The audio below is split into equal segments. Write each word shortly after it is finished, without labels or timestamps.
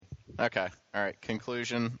Okay. All right.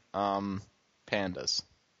 Conclusion. Pandas.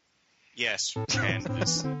 Yes,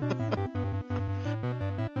 pandas.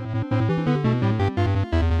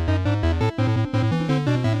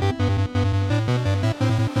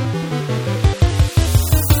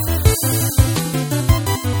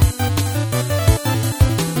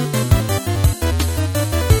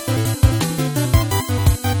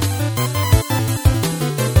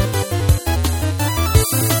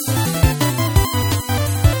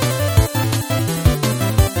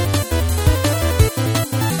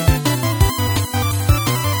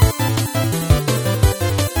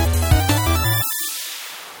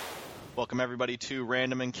 Welcome, everybody, to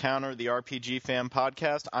Random Encounter, the RPG Fan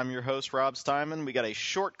Podcast. I'm your host, Rob Steinman. We got a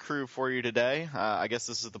short crew for you today. I guess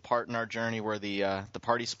this is the part in our journey where the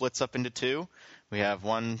party splits up into two. We have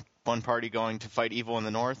one party going to fight evil in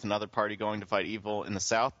the north, another party going to fight evil in the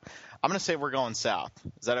south. I'm going to say we're going south.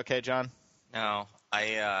 Is that okay, John? No,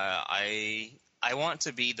 I want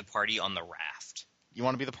to be the party on the raft. You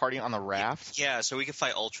want to be the party on the raft? Yeah, so we can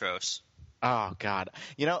fight Ultros. Oh, God.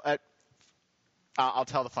 You know, I'll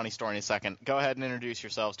tell the funny story in a second. Go ahead and introduce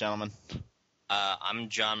yourselves, gentlemen. I'm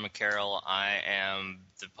John McCarroll. I am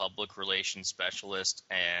the public relations specialist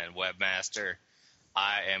and webmaster.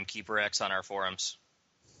 I am Keeper X on our forums.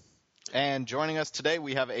 And joining us today,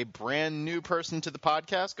 we have a brand new person to the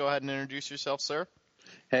podcast. Go ahead and introduce yourself, sir.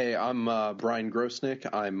 Hey, I'm Brian Grosnick.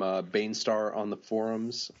 I'm Banestar on the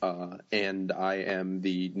forums, and I am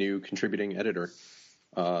the new contributing editor,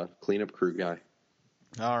 cleanup crew guy.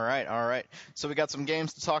 All right. So we got some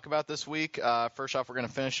games to talk about this week. First off, we're going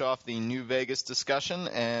to finish off the New Vegas discussion,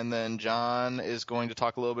 and then John is going to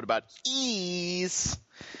talk a little bit about Ys.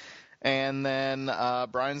 And then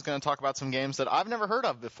Brian's going to talk about some games that I've never heard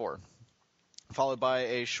of before, followed by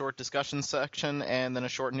a short discussion section and then a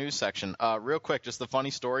short news section. Real quick, just the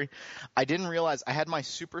funny story. I didn't realize I had my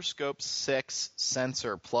Super Scope 6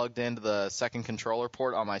 sensor plugged into the second controller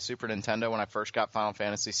port on my Super Nintendo when I first got Final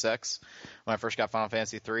Fantasy 6, when I first got Final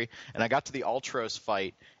Fantasy 3, and I got to the Ultros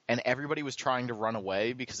fight, and everybody was trying to run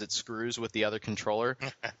away because it screws with the other controller.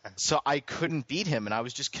 So I couldn't beat him, and I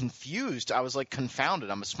was just confused. I was like confounded.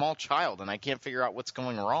 I'm a small child, and I can't figure out what's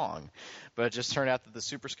going wrong. But it just turned out that the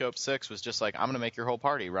Super Scope 6 was just like, I'm going to make your whole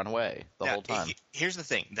party run away the whole time. Here's the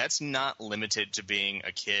thing. That's not limited to being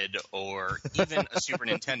a kid or even a Super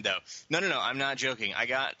Nintendo. No, I'm not joking. I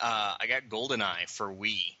got GoldenEye for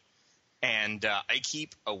Wii, and I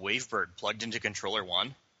keep a Wavebird plugged into controller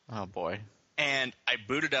 1. Oh, boy. And I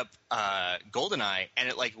booted up GoldenEye, and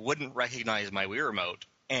it like wouldn't recognize my Wii remote.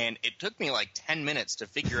 And it took me like 10 minutes to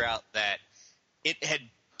figure out that it had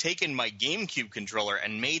taken my GameCube controller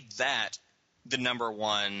and made that the number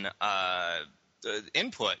one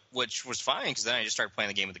input, which was fine because then I just started playing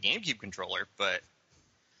the game with the GameCube controller. But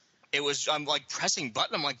I'm like pressing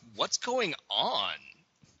button. I'm like, what's going on?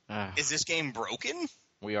 Is this game broken?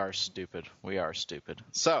 We are stupid.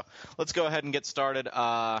 So let's go ahead and get started.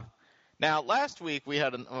 Now, last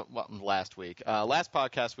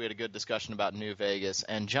podcast we had a good discussion about New Vegas,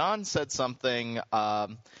 and John said something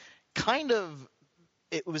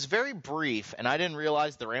it was very brief, and I didn't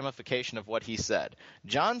realize the ramification of what he said.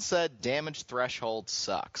 John said damage threshold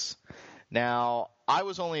sucks. Now, I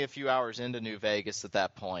was only a few hours into New Vegas at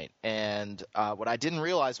that point, and what I didn't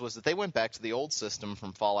realize was that they went back to the old system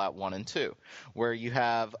from Fallout 1 and 2, where you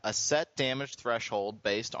have a set damage threshold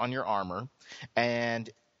based on your armor, and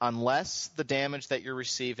unless the damage that you're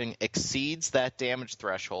receiving exceeds that damage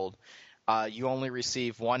threshold, you only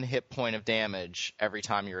receive 1 hit point of damage every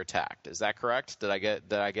time you're attacked. Is that correct? Did I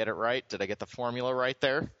get it right? Did I get the formula right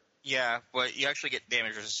there? Yeah, but you actually get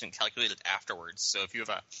damage resistance calculated afterwards. So if you have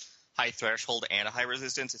a high threshold and a high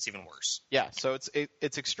resistance, it's even worse. Yeah, so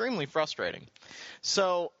it's extremely frustrating.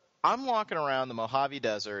 So I'm walking around the Mojave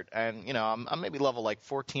Desert, and I'm maybe level like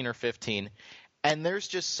 14 or 15, and there's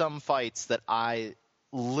just some fights that I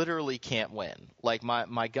literally can't win. Like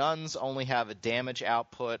my guns only have a damage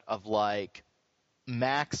output of like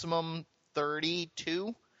maximum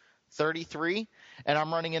 32, 33, and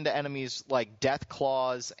I'm running into enemies like Death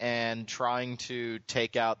Claws and trying to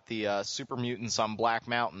take out the super mutants on Black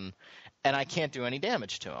Mountain, and I can't do any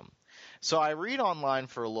damage to them. So I read online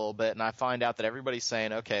for a little bit, and I find out that everybody's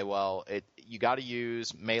saying, okay, well, you got to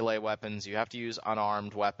use melee weapons. You have to use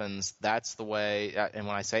unarmed weapons. That's the way. And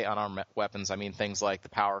when I say unarmed weapons, I mean things like the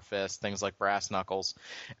Power Fist, things like Brass Knuckles.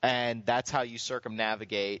 And that's how you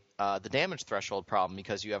circumnavigate the damage threshold problem,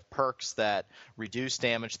 because you have perks that reduce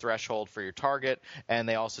damage threshold for your target, and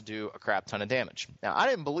they also do a crap ton of damage. Now, I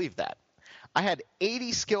didn't believe that. I had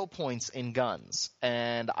 80 skill points in guns,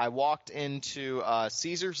 and I walked into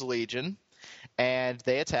Caesar's Legion, And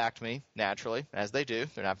they attacked me, naturally, as they do.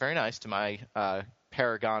 They're not very nice to my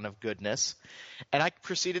paragon of goodness. And I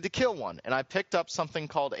proceeded to kill one. And I picked up something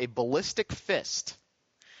called a ballistic fist.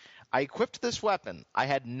 I equipped this weapon. I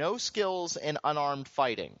had no skills in unarmed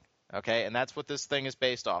fighting. Okay, and that's what this thing is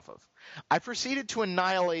based off of. I proceeded to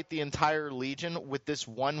annihilate the entire Legion with this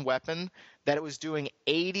one weapon that it was doing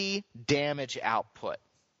 80 damage output.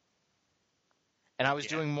 And I was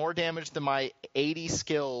doing more damage than my 80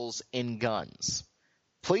 skills in guns.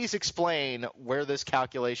 Please explain where this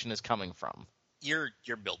calculation is coming from. Your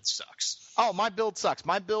build sucks. Oh, my build sucks.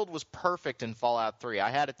 My build was perfect in Fallout 3. I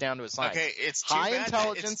had it down to a science. Okay, it's too high bad.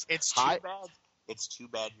 Intelligence. It's too bad. It's too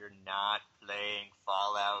bad you're not playing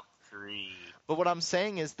Fallout 3. But what I'm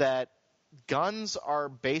saying is that guns are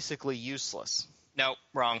basically useless. No,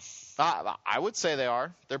 wrong. I would say they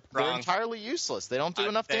are. They're entirely useless. They don't do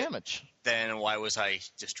enough damage. Then why was I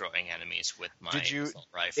destroying enemies with my assault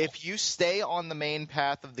rifle? If you stay on the main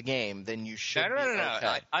path of the game, then you should be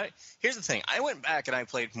okay. Here's the thing. I went back and I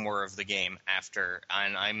played more of the game after,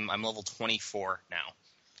 and I'm level 24 now.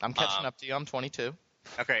 I'm catching up to you. I'm 22.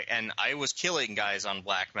 Okay, and I was killing guys on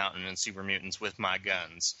Black Mountain and Super Mutants with my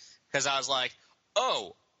guns because I was like,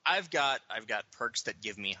 oh, I've got perks that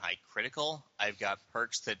give me high critical. I've got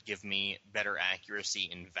perks that give me better accuracy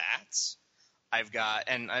in VATS. I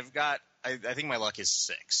think my luck is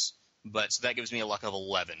 6, but so that gives me a luck of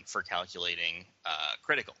 11 for calculating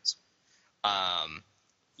criticals.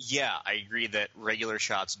 Yeah, I agree that regular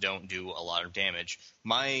shots don't do a lot of damage.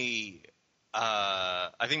 I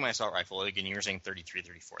think my assault rifle, again, you were saying 33,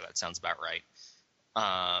 34. That sounds about right.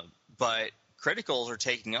 But criticals are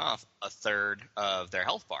taking off a third of their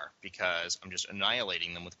health bar because I'm just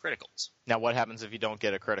annihilating them with criticals. Now, what happens if you don't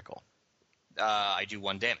get a critical? I do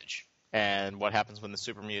 1 damage. And what happens when the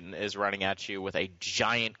super mutant is running at you with a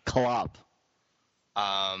giant club?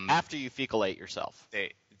 After you fecalate yourself.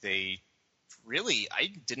 They really,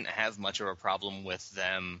 I didn't have much of a problem with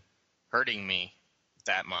them hurting me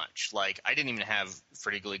that much. Like, I didn't even have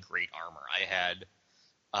particularly great armor.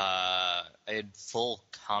 I had full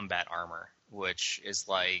combat armor, which is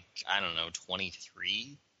like, I don't know,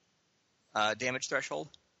 23 damage threshold.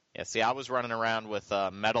 Yeah, see, I was running around with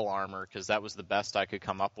metal armor because that was the best I could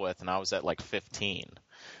come up with, and I was at like 15.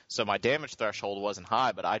 So my damage threshold wasn't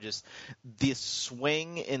high, but the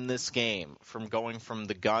swing in this game from going from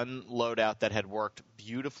the gun loadout that had worked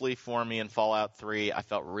beautifully for me in Fallout 3, I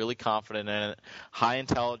felt really confident in it. High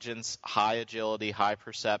intelligence, high agility, high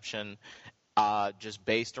perception, just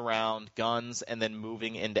based around guns and then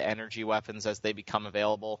moving into energy weapons as they become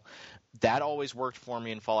available. That always worked for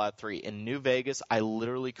me in Fallout 3. In New Vegas, I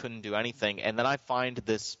literally couldn't do anything. And then I find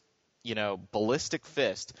this, ballistic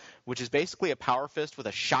fist, which is basically a power fist with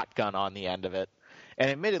a shotgun on the end of it. And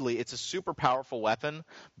admittedly, it's a super powerful weapon,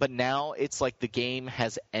 but now it's like the game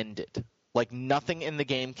has ended. Like, nothing in the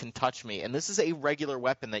game can touch me. And this is a regular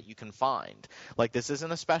weapon that you can find. Like, this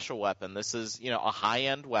isn't a special weapon. This is, a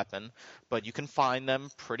high-end weapon, but you can find them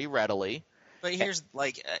pretty readily. But here's,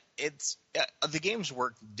 the games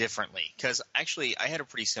work differently. Because, actually, I had a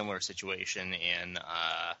pretty similar situation in,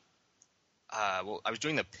 I was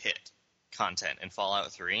doing the pit content in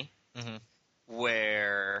Fallout 3,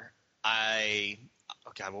 where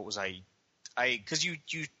what was I? Because you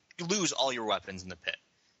lose all your weapons in the pit.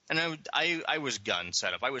 And I was gun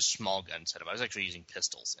setup. I was small gun setup. I was actually using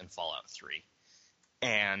pistols in Fallout 3.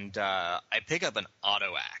 And I pick up an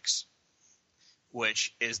auto axe,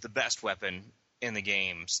 which is the best weapon in the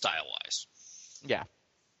game style-wise. Yeah.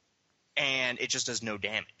 And it just does no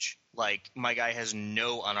damage. Like, my guy has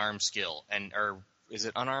no unarmed skill. Or is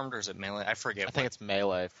it unarmed or is it melee? I forget. I think it's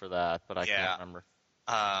melee for that, but I can't remember.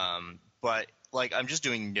 But, like, I'm just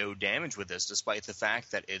doing no damage with this, despite the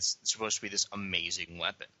fact that it's supposed to be this amazing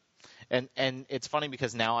weapon. And it's funny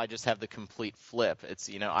because now I just have the complete flip. It's,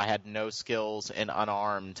 I had no skills in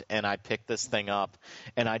unarmed, and I pick this thing up,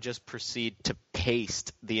 and I just proceed to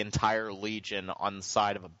paste the entire Legion on the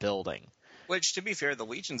side of a building. Which, to be fair, the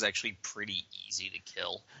Legion's actually pretty easy to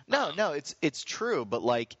kill. No, it's true, but,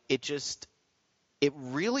 like, it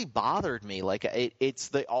really bothered me. Like, it's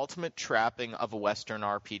the ultimate trapping of a Western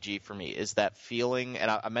RPG for me, is that feeling,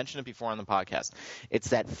 and I mentioned it before on the podcast, it's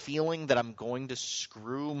that feeling that I'm going to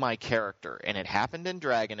screw my character. And it happened in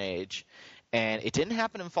Dragon Age, and it didn't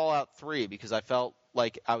happen in Fallout 3 because I felt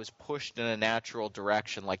like I was pushed in a natural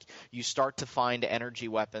direction. Like, you start to find energy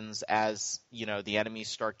weapons as, the enemies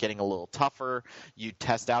start getting a little tougher. You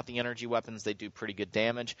test out the energy weapons. They do pretty good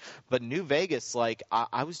damage. But New Vegas, like,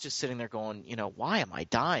 I was just sitting there going, why am I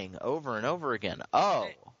dying over and over again? Oh,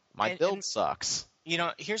 my build sucks.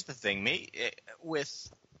 Here's the thing.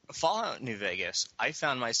 Fallout New Vegas, I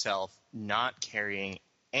found myself not carrying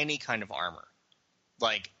any kind of armor.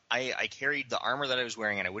 Like, I carried the armor that I was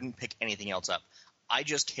wearing, and I wouldn't pick anything else up. I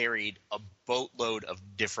just carried a boatload of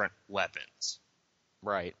different weapons.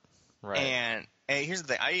 Right. And here's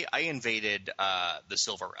the thing. I invaded the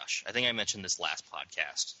Silver Rush. I think I mentioned this last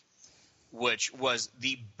podcast, which was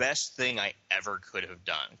the best thing I ever could have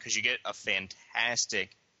done, because you get a fantastic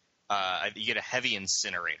you get a heavy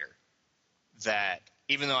incinerator that,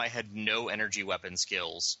 even though I had no energy weapon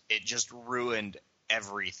skills, it just ruined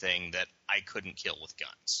everything that I couldn't kill with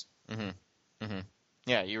guns.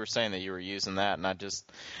 Yeah, you were saying that you were using that, and I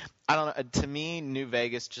don't know. To me, New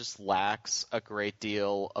Vegas just lacks a great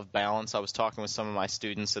deal of balance. I was talking with some of my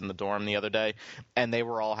students in the dorm the other day, and they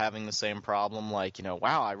were all having the same problem. Like,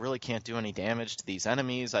 wow, I really can't do any damage to these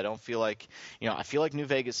enemies. I don't feel like, I feel like New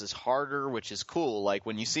Vegas is harder, which is cool. Like,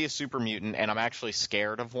 when you see a super mutant, and I'm actually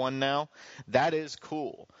scared of one now, that is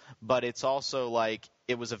cool. But it's also like,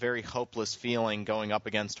 it was a very hopeless feeling going up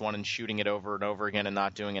against one and shooting it over and over again and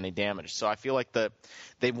not doing any damage. So I feel like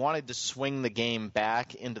they wanted to swing the game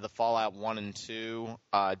back into the Fallout 1 and 2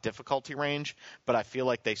 difficulty range, but I feel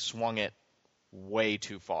like they swung it way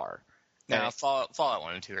too far. Now, Fallout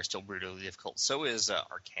 1 and 2 are still brutally difficult. So is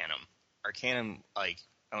Arcanum. Arcanum, I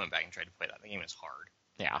went back and tried to play that. The game is hard.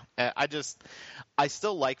 Yeah, I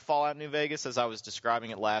still like Fallout New Vegas as I was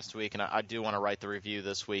describing it last week, and I do want to write the review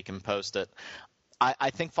this week and post it.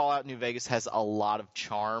 I think Fallout New Vegas has a lot of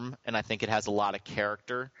charm, and I think it has a lot of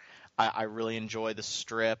character. I really enjoy the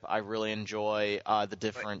Strip. I really enjoy the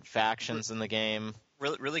different factions in the game.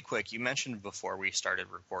 Really quick, you mentioned before we started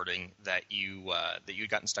recording that you'd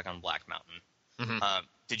gotten stuck on Black Mountain. Mm-hmm.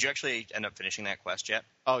 Did you actually end up finishing that quest yet?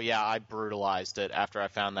 Oh, yeah, I brutalized it after I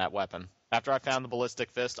found that weapon. After I found the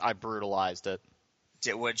Ballistic Fist, I brutalized it.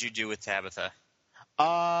 What'd you do with Tabitha?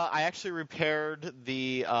 I actually repaired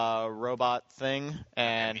the robot thing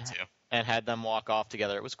and me too. And had them walk off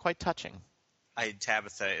together. It was quite touching.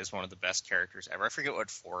 Tabitha is one of the best characters ever. I forget what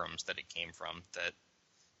forums that it came from. That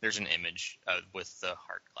there's an image with the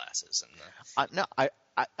heart glasses and the.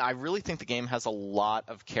 I really think the game has a lot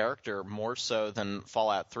of character, more so than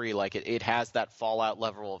Fallout 3. Like, it has that Fallout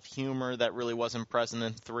level of humor that really wasn't present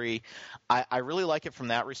in 3. I really like it from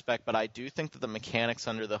that respect, but I do think that the mechanics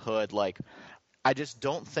under the hood, like, I just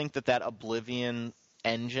don't think that Oblivion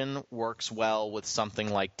engine works well with something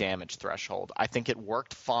like Damage Threshold. I think it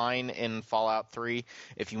worked fine in Fallout 3.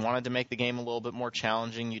 If you wanted to make the game a little bit more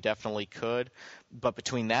challenging, you definitely could. But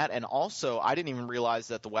between that and also, I didn't even realize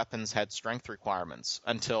that the weapons had strength requirements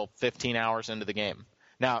until 15 hours into the game.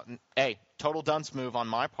 Now, hey, total dunce move on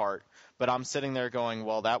my part, but I'm sitting there going,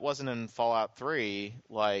 well, that wasn't in Fallout 3.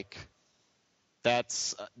 Like,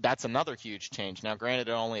 that's another huge change. Now, granted,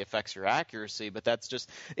 it only affects your accuracy, but that's just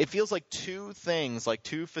 – it feels like two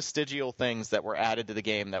vestigial things that were added to the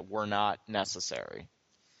game that were not necessary.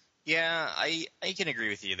 Yeah, I can agree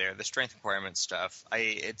with you there. The strength requirement stuff,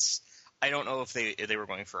 I don't know if they were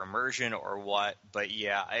going for immersion or what, but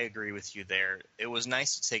yeah, I agree with you there. It was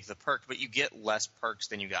nice to take the perk, but you get less perks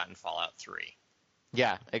than you got in Fallout 3.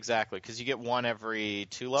 Yeah, exactly, because you get one every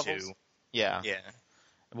 2 levels? 2. Yeah. Yeah.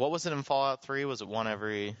 What was it in Fallout 3? Was it one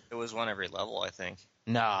every... It was one every level, I think.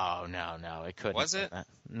 No, it couldn't. Was it?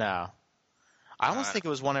 No. I almost think it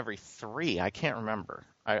was one every 3. I can't remember.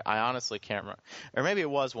 I honestly can't remember. Or maybe it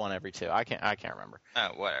was one every 2. I can't remember. Oh,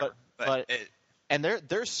 whatever. And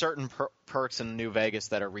there's certain perks in New Vegas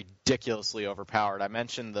that are ridiculously overpowered. I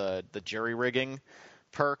mentioned the jury rigging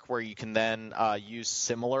perk where you can then use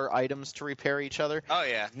similar items to repair each other. Oh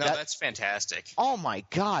yeah, no, that's fantastic. Oh my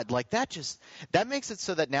god, like that makes it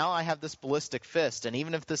so that now I have this Ballistic Fist, and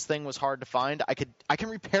even if this thing was hard to find, I can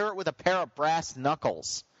repair it with a pair of brass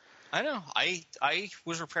knuckles. I know. I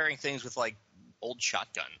was repairing things with like old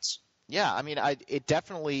shotguns. Yeah, I mean, it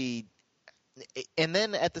definitely. And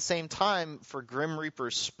then at the same time, for Grim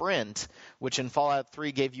Reaper's Sprint, which in Fallout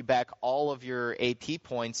 3 gave you back all of your AP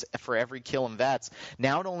points for every kill in VATS,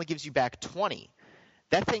 now it only gives you back 20.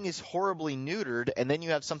 That thing is horribly neutered, and then you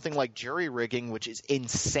have something like jury rigging, which is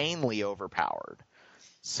insanely overpowered.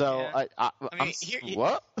 So, yeah.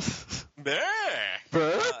 What?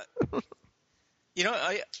 You know,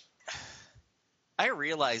 I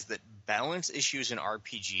realize that balance issues in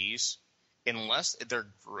RPGs, unless they're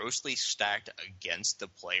grossly stacked against the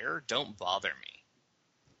player, don't bother me.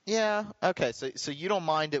 Yeah, okay, so you don't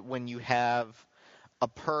mind it when you have a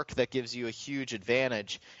perk that gives you a huge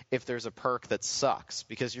advantage if there's a perk that sucks,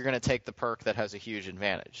 because you're going to take the perk that has a huge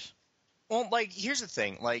advantage. Well, like, here's the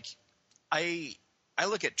thing. Like, I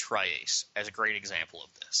look at Tri-Ace as a great example of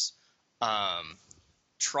this.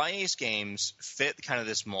 Tri-Ace games fit kind of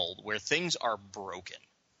this mold where things are broken.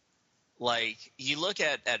 Like, you look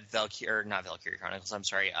at not Valkyrie Chronicles, I'm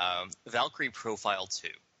sorry, Valkyrie Profile 2.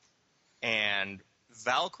 And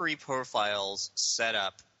Valkyrie Profile's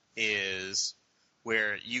setup is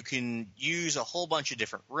where you can use a whole bunch of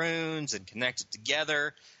different runes and connect it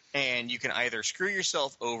together, and you can either screw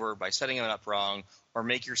yourself over by setting it up wrong or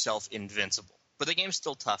make yourself invincible. But the game's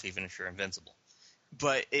still tough even if you're invincible.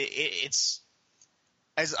 But it's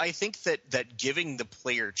as I think that giving the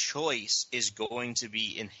player choice is going to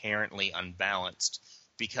be inherently unbalanced,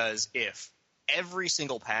 because if every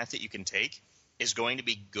single path that you can take is going to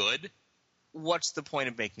be good, what's the point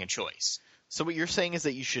of making a choice? So what you're saying is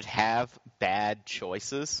that you should have bad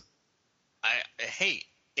choices?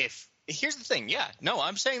 Here's the thing. Yeah, no,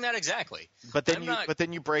 I'm saying that exactly. But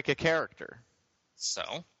then you break a character. So,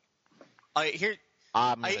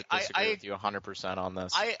 I'm going to disagree with you 100% on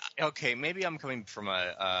this. Okay, maybe I'm coming from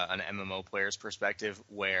an MMO player's perspective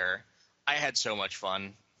where I had so much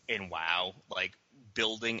fun in WoW, like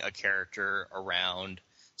building a character around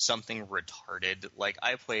something retarded. Like,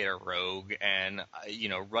 I played a rogue and,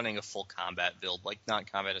 running a full combat build, like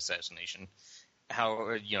non-combat assassination,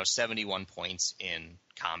 71 points in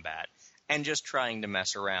combat, and just trying to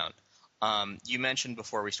mess around. You mentioned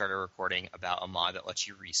before we started recording about a mod that lets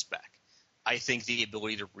you respec. I think the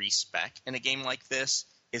ability to respec in a game like this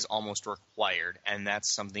is almost required, and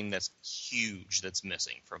that's something that's huge that's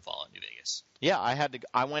missing from Fallout New Vegas. Yeah,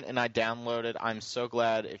 I went and I downloaded. I'm so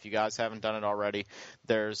glad if you guys haven't done it already.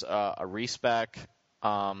 There's a respec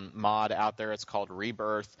mod out there. It's called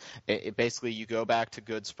Rebirth. It basically, you go back to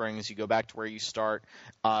Good Springs, you go back to where you start.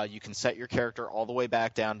 You can set your character all the way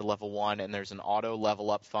back down to level 1, and there's an auto level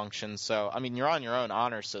up function. So, I mean, you're on your own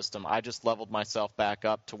honor system. I just leveled myself back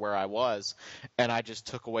up to where I was, and I just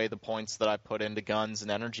took away the points that I put into guns and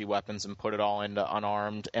energy weapons and put it all into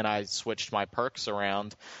unarmed, and I switched my perks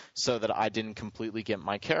around so that I didn't completely get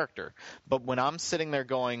my character. But when I'm sitting there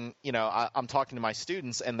going, I'm talking to my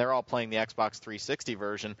students, and they're all playing the Xbox 360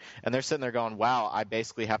 version, and they're sitting there going, wow, I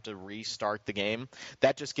basically have to restart the game.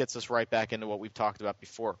 That just gets us right back into what we've talked about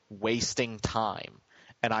before, wasting time.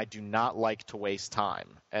 And I do not like to waste time.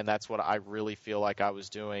 And that's what I really feel like I was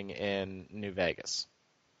doing in New Vegas.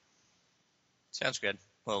 Sounds good.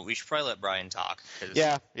 Well, we should probably let Brian talk.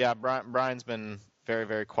 Yeah. Brian's been very,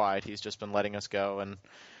 very quiet. He's just been letting us go, and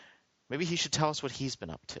maybe he should tell us what he's been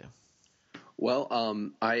up to.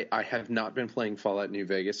 Well, I have not been playing Fallout New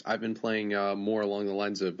Vegas. I've been playing more along the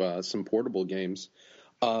lines of some portable games.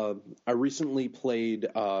 I recently played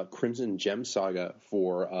Crimson Gem Saga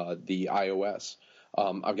for the iOS.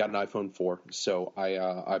 I've got an iPhone 4, so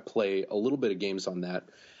I play a little bit of games on that.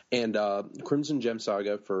 And Crimson Gem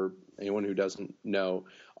Saga, for anyone who doesn't know,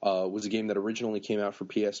 was a game that originally came out for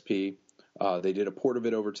PSP. They did a port of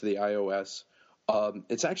it over to the iOS.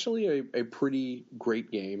 It's actually a pretty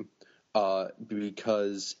great game.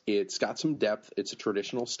 Because it's got some depth. It's a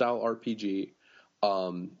traditional style RPG.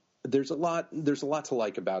 There's a lot to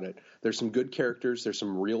like about it. There's some good characters. There's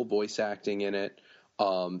some real voice acting in it.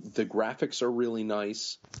 The graphics are really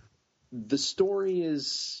nice. The story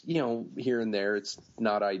is, here and there. It's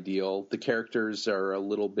not ideal. The characters are a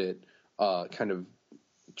little bit kind of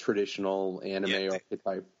traditional anime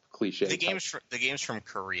archetype cliche. The game's from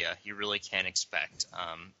Korea. You really can't expect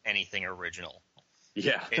anything original.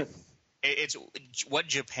 Yeah. It's what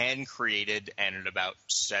Japan created, and at about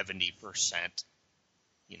 70%,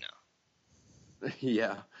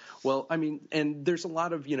 Yeah. Well, I mean, and there's a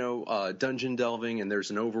lot of, dungeon delving, and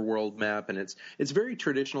there's an overworld map, and it's very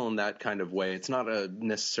traditional in that kind of way. It's not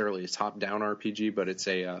necessarily a top-down RPG, but it's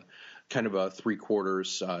a kind of a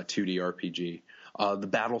 3/4 2D RPG. The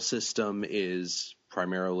battle system is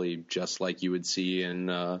primarily just like you would see in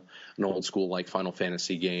an old school like Final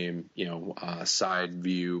Fantasy game, side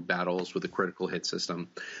view battles with a critical hit system.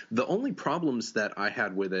 The only problems that I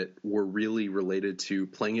had with it were really related to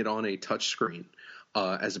playing it on a touch screen.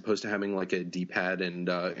 As opposed to having like a D-pad and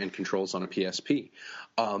controls on a PSP.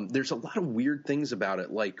 There's a lot of weird things about it.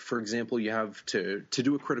 Like, for example, you have to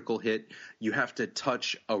do a critical hit, you have to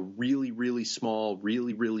touch a really, really small,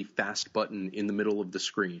 really, really fast button in the middle of the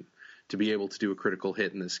screen to be able to do a critical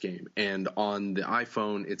hit in this game. And on the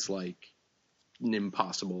iPhone, it's like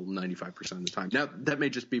impossible 95% of the time. Now, that may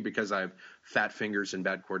just be because I have fat fingers and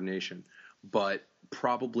bad coordination, but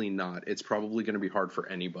probably not. It's probably going to be hard for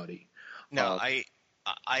anybody. No,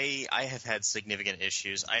 I have had significant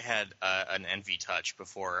issues. I had an Envy Touch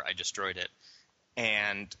before I destroyed it,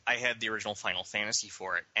 and I had the original Final Fantasy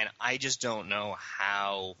for it, and I just don't know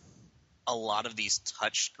how a lot of these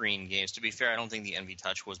touchscreen games, to be fair, I don't think the Envy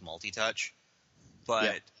Touch was multi-touch,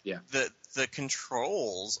 but yeah. The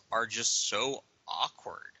controls are just so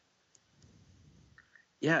awkward.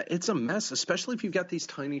 Yeah, it's a mess, especially if you've got these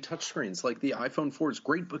tiny touchscreens. Like the iPhone 4 is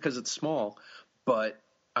great because it's small, but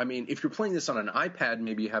I mean, if you're playing this on an iPad,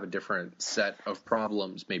 maybe you have a different set of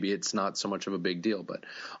problems. Maybe it's not so much of a big deal, but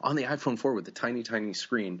on the iPhone 4 with the tiny, tiny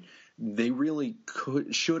screen, they really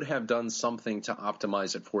should have done something to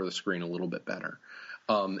optimize it for the screen a little bit better.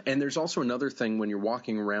 And there's also another thing when you're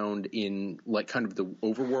walking around in like kind of the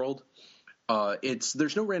overworld.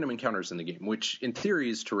 There's no random encounters in the game, which in theory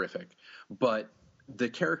is terrific, but the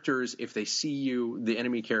characters, if they see you, the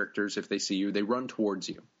enemy characters, if they see you, they run towards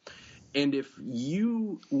you. And if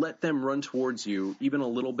you let them run towards you even a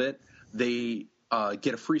little bit, they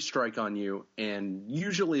get a free strike on you, and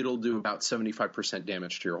usually it'll do about 75%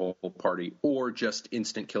 damage to your whole party, or just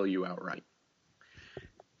instant kill you outright.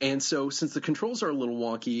 And so since the controls are a little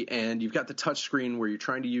wonky, and you've got the touch screen where you're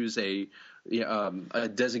trying to use a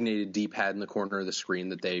designated D-pad in the corner of the screen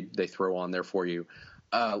that they throw on there for you,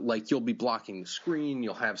 like you'll be blocking the screen,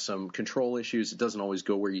 you'll have some control issues, it doesn't always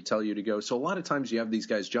go where you tell you to go. So a lot of times you have these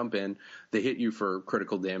guys jump in, they hit you for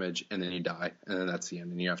critical damage, and then you die, and then that's the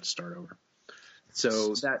end, and you have to start over.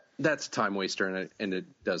 So that's a time waster, and it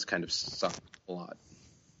does kind of suck a lot.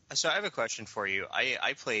 So I have a question for you.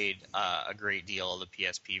 I played a great deal of the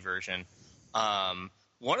PSP version.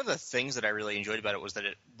 One of the things that I really enjoyed about it was that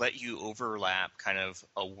it let you overlap kind of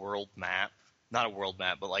a world map. Not a world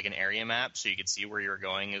map, but like an area map, so you could see where you were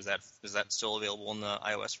going. Is that still available in the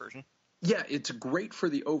iOS version? Yeah, it's great for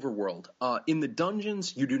the overworld. In the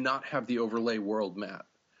dungeons, you do not have the overlay world map.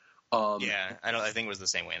 Yeah, I think it was the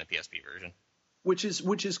same way in the PSP version.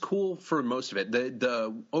 Which is cool for most of it.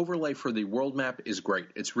 The overlay for the world map is great.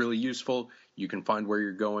 It's really useful. You can find where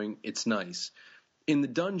you're going. It's nice. In the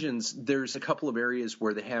dungeons, there's a couple of areas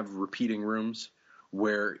where they have repeating rooms,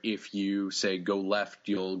 where if you say go left,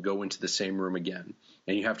 you'll go into the same room again,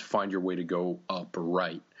 and you have to find your way to go up or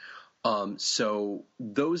right. So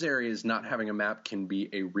those areas not having a map can be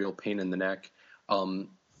a real pain in the neck.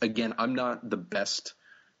 Again, I'm not the best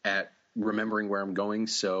at remembering where I'm going,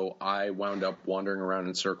 so I wound up wandering around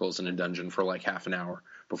in circles in a dungeon for like half an hour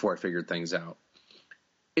before I figured things out.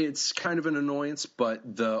 It's kind of an annoyance,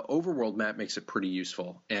 but the overworld map makes it pretty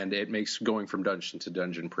useful, and it makes going from dungeon to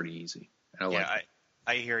dungeon pretty easy.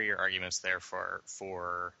 I hear your arguments there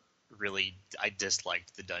for really, I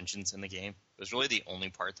disliked the dungeons in the game. It was really the only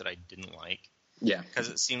part that I didn't like. Yeah. Because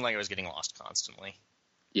it seemed like I was getting lost constantly.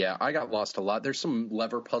 Yeah, I got lost a lot. There's some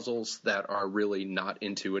lever puzzles that are really not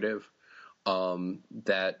intuitive,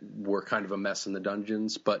 that were kind of a mess in the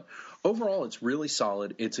dungeons. But overall, it's really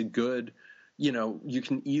solid. It's a good, you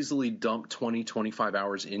can easily dump 20, 25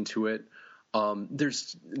 hours into it.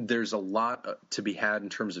 There's a lot to be had in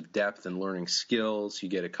terms of depth and learning skills. You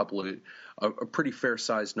get a pretty fair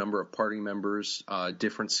sized number of party members,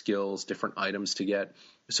 different skills, different items to get.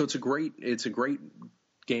 So it's a great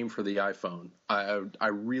game for the iPhone. I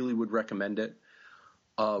really would recommend it.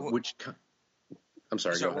 I'm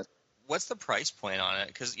sorry. Go ahead. What's the price point on it?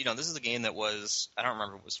 Because, this is a game that was, I don't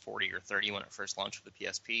remember if it was 40 or 30 when it first launched with the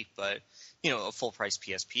PSP, but, a full price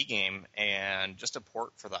PSP game and just a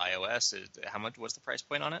port for the iOS. How much was the price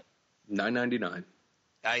point on it? $9.99.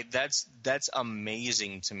 That's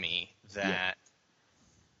amazing to me that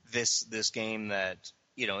this game that,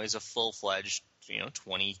 is a full-fledged,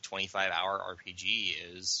 20, 25-hour RPG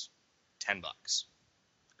is $10.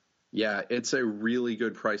 Yeah, it's a really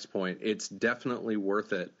good price point. It's definitely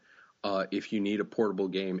worth it. If you need a portable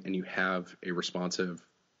game and you have a responsive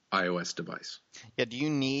iOS device. Yeah, do you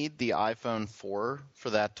need the iPhone 4 for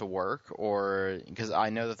that to work? Or because I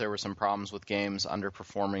know that there were some problems with games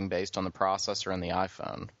underperforming based on the processor and the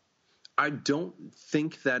iPhone. I don't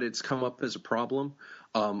think that it's come up as a problem,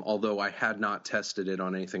 although I had not tested it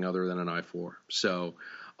on anything other than an i4. So,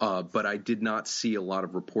 but I did not see a lot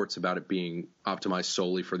of reports about it being optimized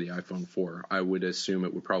solely for the iPhone 4. I would assume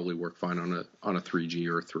it would probably work fine on a 3G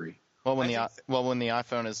or a 3. Well, when the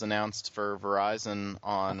iPhone is announced for Verizon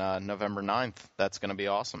on November 9th, that's going to be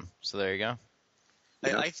awesome. So there you go.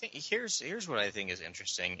 Yeah. I think here's what I think is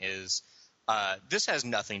interesting is this has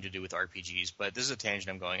nothing to do with RPGs, but this is a tangent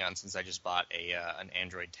I'm going on since I just bought an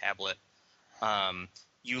Android tablet.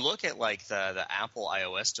 You look at like the Apple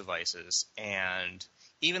iOS devices, and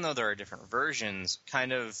even though there are different versions,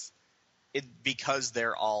 kind of because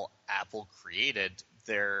they're all Apple created,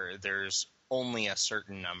 there's only a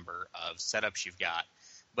certain number of setups you've got.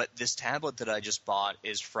 But this tablet that I just bought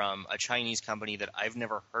is from a Chinese company that I've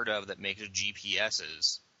never heard of that makes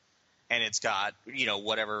GPSs. And it's got,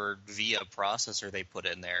 whatever VIA processor they put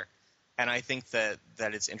in there. And I think that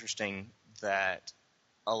it's interesting that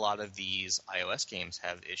a lot of these iOS games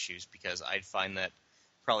have issues because I'd find that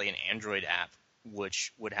probably an Android app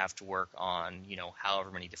which would have to work on,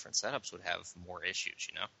 however many different setups would have more issues,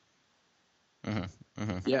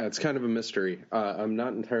 Yeah, it's kind of a mystery. I'm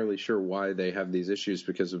not entirely sure why they have these issues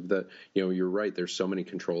because of you're right. There's so many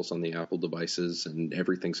controls on the Apple devices, and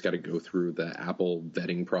everything's got to go through the Apple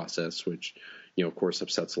vetting process, which, of course,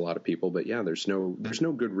 upsets a lot of people. But yeah, there's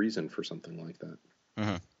no good reason for something like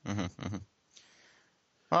that.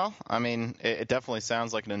 Well, I mean, it definitely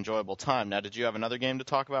sounds like an enjoyable time. Now, did you have another game to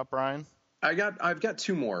talk about, Brian? I've got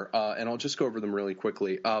two more, and I'll just go over them really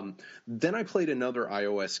quickly. Then I played another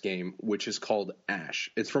iOS game, which is called Ash.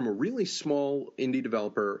 It's from a really small indie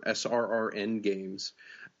developer, SRRN Games,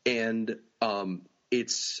 and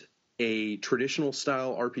it's a traditional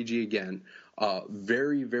style RPG again,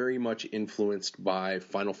 very, very much influenced by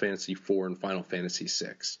Final Fantasy IV and Final Fantasy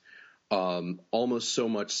VI. Almost so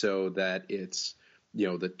much so that it's,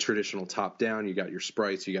 the traditional top-down. You got your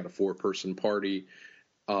sprites, you got a 4-person party.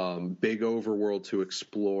 Big overworld to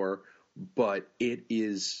explore, but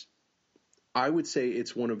I would say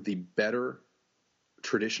it's one of the better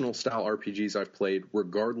traditional style RPGs I've played,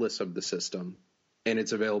 regardless of the system, and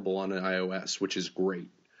it's available on an iOS, which is great.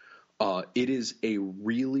 It is a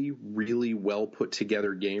really, really well put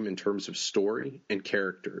together game in terms of story and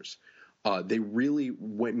characters. They really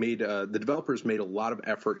the developers made a lot of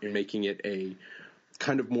effort in making it a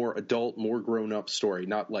kind of more adult, more grown up story,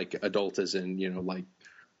 not like adult as in, like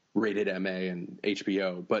rated MA and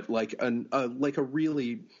HBO, but like a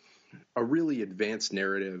really advanced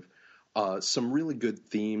narrative, some really good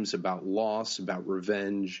themes about loss, about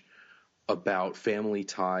revenge, about family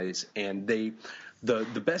ties, and the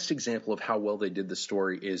best example of how well they did the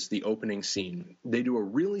story is the opening scene. They do a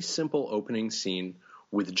really simple opening scene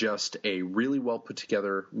with just a really well put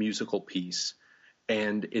together musical piece,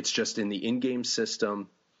 and it's just in the in-game system.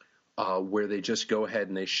 Where they just go ahead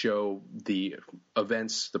and they show the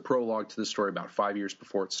events, the prologue to the story about 5 years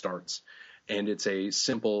before it starts. And it's a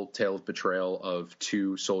simple tale of betrayal of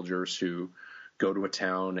two soldiers who go to a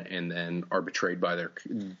town and then are betrayed by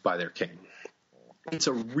their king. It's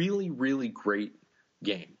a really, really great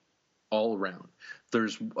game all around.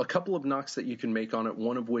 There's a couple of knocks that you can make on it,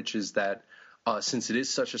 one of which is that since it is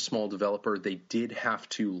such a small developer, they did have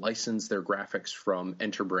to license their graphics from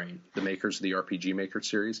Enterbrain, the makers of the RPG Maker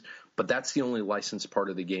series. But that's the only licensed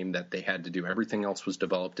part of the game that they had to do. Everything else was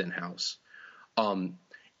developed in-house.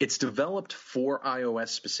 It's developed for iOS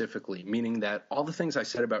specifically, meaning that all the things I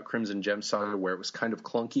said about Crimson Gem Saga, where it was kind of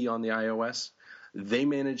clunky on the iOS, they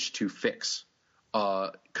managed to fix.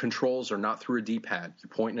 Controls are not through a D-pad. You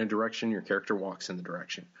point in a direction, your character walks in the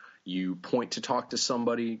direction. You point to talk to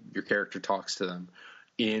somebody, your character talks to them.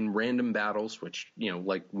 In random battles, which,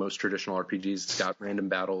 like most traditional RPGs, it's got random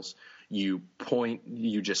battles, you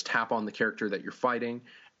just tap on the character that you're fighting,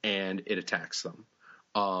 and it attacks them.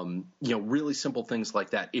 Really simple things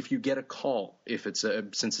like that. If you get a call,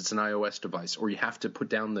 since it's an iOS device, or you have to put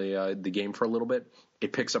down the game for a little bit,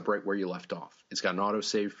 it picks up right where you left off. It's got an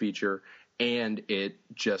autosave feature, and it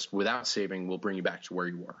just, without saving, will bring you back to where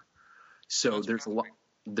you were. So there's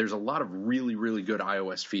a lot of really, really good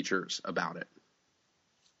iOS features about it.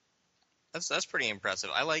 That's pretty impressive.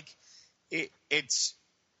 I like it. It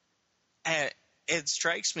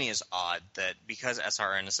strikes me as odd that because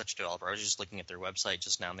SRN is such a developer, I was just looking at their website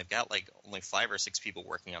just now, and they've got like only 5 or 6 people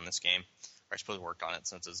working on this game, or I suppose worked on it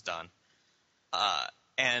since it's done.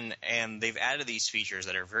 And they've added these features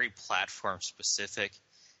that are very platform specific,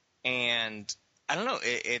 and I don't know.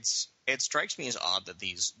 It strikes me as odd that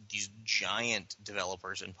these giant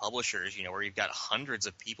developers and publishers, where you've got hundreds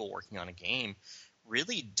of people working on a game,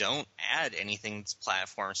 really don't add anything that's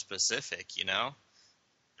platform specific.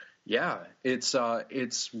 Yeah,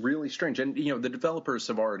 it's really strange, and the developers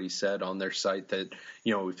have already said on their site that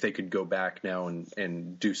if they could go back now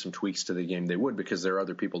and do some tweaks to the game, they would, because there are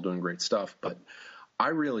other people doing great stuff, but. I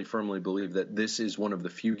really firmly believe that this is one of the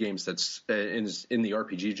few games that's in the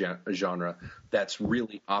RPG genre that's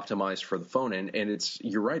really optimized for the phone. And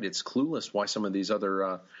you're right, it's clueless why some of these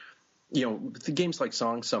other, the games like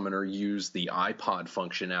Song Summoner use the iPod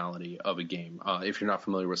functionality of a game. If you're not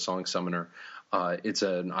familiar with Song Summoner, it's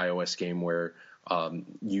an iOS game where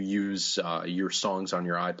you use your songs on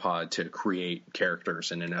your iPod to create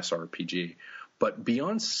characters in an SRPG. But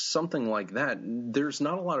beyond something like that, there's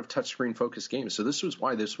not a lot of touchscreen focused games. So this was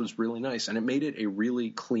why this was really nice. And it made it a really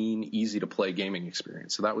clean, easy to play gaming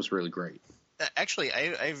experience. So that was really great. Actually,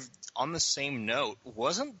 I've on the same note,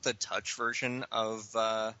 wasn't the touch version of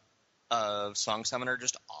Song Summoner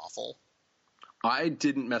just awful? I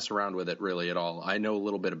didn't mess around with it really at all. I know a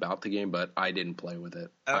little bit about the game, but I didn't play with it.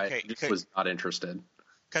 Okay, I was not interested.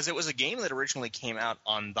 Because it was a game that originally came out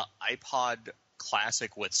on the iPod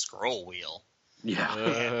Classic with scroll wheel. Yeah.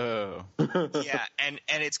 Oh. Yeah, and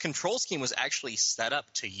its control scheme was actually set up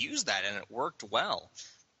to use that, and it worked well.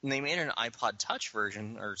 And they made an iPod Touch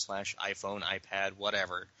version, or / iPhone, iPad,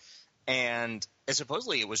 whatever. And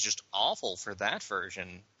supposedly it was just awful for that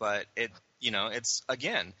version, but it's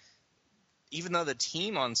again, even though the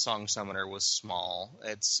team on Song Summoner was small,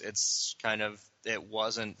 it's kind of, it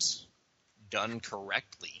wasn't done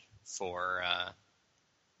correctly for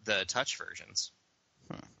the touch versions.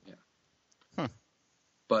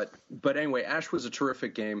 But anyway, Ash was a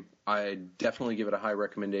terrific game. I definitely give it a high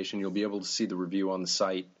recommendation. You'll be able to see the review on the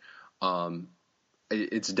site.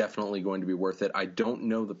 It's definitely going to be worth it. I don't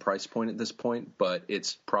know the price point at this point, but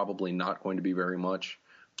it's probably not going to be very much,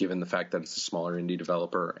 given the fact that it's a smaller indie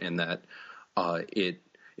developer and that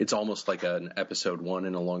it's almost like an episode 1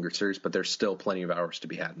 in a longer series. But there's still plenty of hours to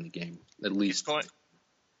be had in the game, at least. Go ahead.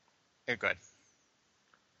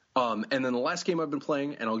 And then the last game I've been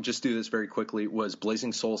playing, and I'll just do this very quickly, was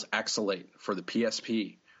Blazing Souls Axelate for the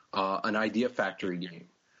PSP, an Idea Factory game.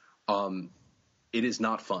 It is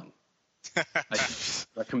not fun. I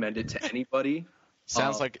recommend it to anybody.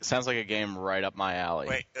 Sounds like a game right up my alley.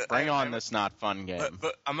 Wait, Bring on this not fun game.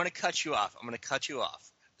 But I'm going to cut you off.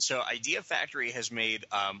 So Idea Factory has made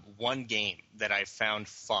one game that I found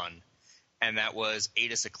fun, and that was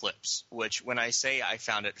Aedes Eclipse, which when I say I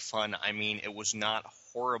found it fun, I mean it was not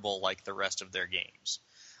horrible like the rest of their games.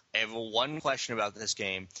 I have one question about this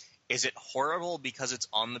game. Is it horrible because it's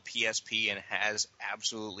on the PSP and has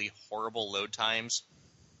absolutely horrible load times,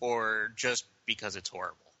 or just because it's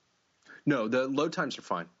horrible? No, the load times are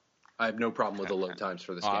fine. I have no problem with the load times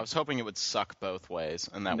for this game. I was hoping it would suck both ways,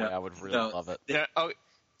 and that way I would really love it. Yeah,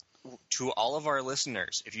 to all of our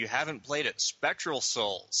listeners, if you haven't played it, Spectral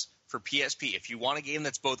Souls for PSP, if you want a game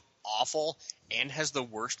that's both awful and has the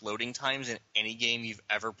worst loading times in any game you've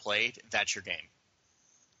ever played, that's your game.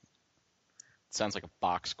 Sounds like a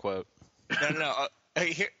box quote. No.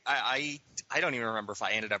 I don't even remember if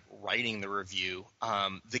I ended up writing the review.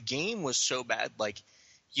 The game was so bad, like,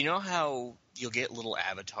 you know how you'll get little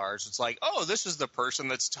avatars? It's like, oh, this is the person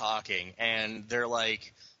that's talking, and they're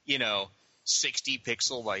like, 60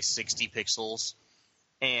 pixel by 60 pixels,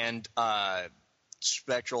 and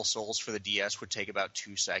Spectral Souls for the DS would take about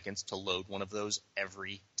 2 seconds to load one of those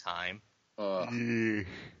every time.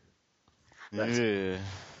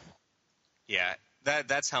 Yeah,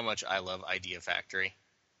 that's how much I love Idea Factory.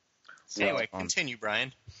 Anyway, continue,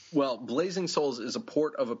 Brian. Well, Blazing Souls is a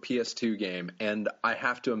port of a PS2 game, and I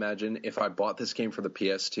have to imagine if I bought this game for the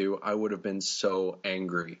PS2, I would have been so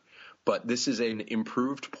angry. But this is an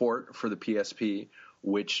improved port for the PSP,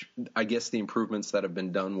 which I guess the improvements that have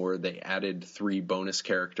been done were they added 3 bonus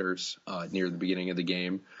characters near the beginning of the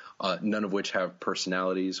game, none of which have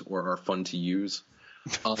personalities or are fun to use.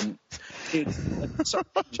 It's an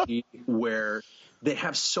RPG where they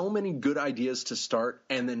have so many good ideas to start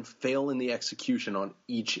and then fail in the execution on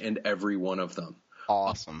each and every one of them.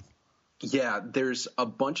 Awesome. Yeah, there's a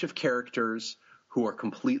bunch of characters who are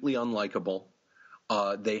completely unlikable.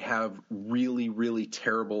 They have really, really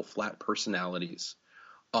terrible flat personalities.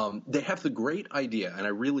 They have the great idea, and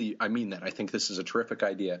I mean that. I think this is a terrific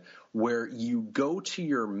idea, where you go to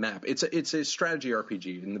your map. It's a strategy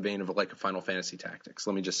RPG in the vein of like a Final Fantasy Tactics.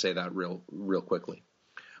 Let me just say that real quickly.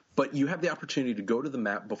 But you have the opportunity to go to the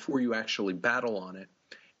map before you actually battle on it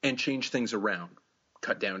and change things around,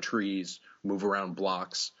 cut down trees, move around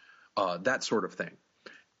blocks, that sort of thing.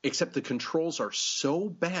 Except the controls are so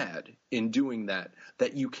bad in doing that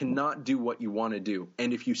you cannot do what you want to do.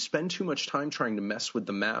 And if you spend too much time trying to mess with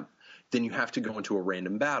the map, then you have to go into a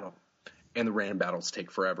random battle. And the random battles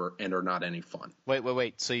take forever and are not any fun.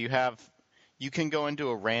 Wait. So you can go into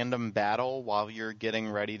a random battle while you're getting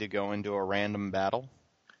ready to go into a random battle?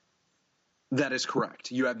 That is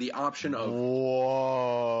correct. You have the option of...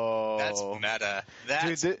 Whoa. That's meta.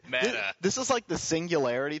 That's meta. This is like the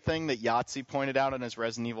singularity thing that Yahtzee pointed out in his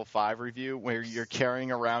Resident Evil 5 review, where you're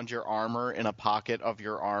carrying around your armor in a pocket of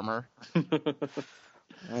your armor.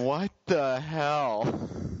 What the hell?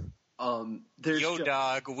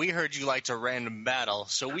 Dog, we heard you like to random battle,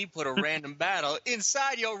 so we put a random battle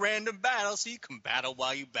inside your random battle so you can battle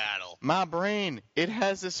while you battle. My brain, it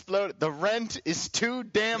has exploded. The rent is too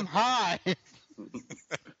damn high.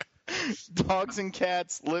 Dogs and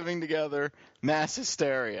cats living together, mass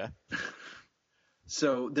hysteria.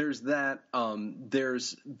 So there's that.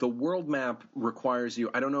 There's the world map requires you.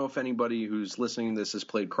 I don't know if anybody who's listening to this has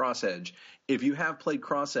played Cross Edge. If you have played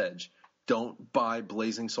Cross Edge, don't buy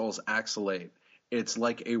Blazing Souls Axelate. It's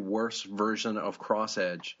like a worse version of Cross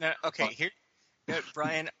Edge. Now, okay,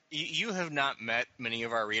 Brian, you have not met many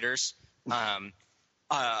of our readers.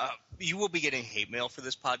 You will be getting hate mail for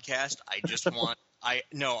this podcast. I just want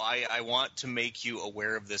I want to make you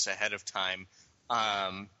aware of this ahead of time.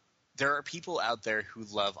 There are people out there who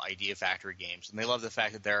love Idea Factory games, and they love the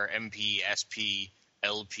fact that there are MP, SP,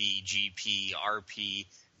 LP, GP, RP,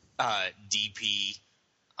 DP,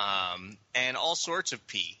 and all sorts of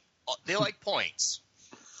P. They like points.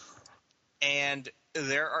 And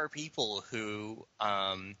there are people who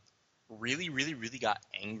really, really, really got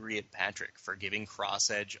angry at Patrick for giving Cross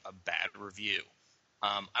Edge a bad review.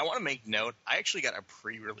 I want to make note, I actually got a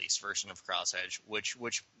pre-release version of Cross Edge, which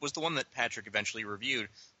was the one that Patrick eventually reviewed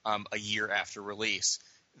a year after release,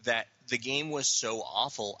 that the game was so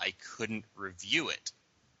awful I couldn't review it.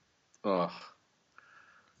 Ugh.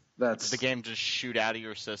 Did the game just shoot out of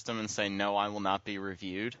your system and say, no, I will not be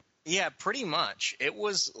reviewed? Yeah, pretty much. It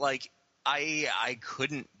was like I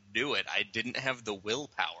couldn't do it. I didn't have the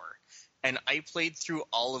willpower. And I played through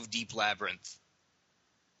all of Deep Labyrinth.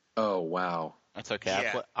 Oh, wow. That's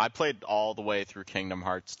okay. Yeah. I played all the way through Kingdom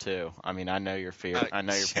Hearts 2. I mean, I know your fear. I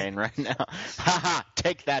know your pain right now. Ha-ha!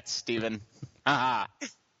 Take that, Steven. Ha-ha!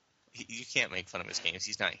 You can't make fun of his games.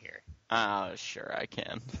 He's not here. Sure I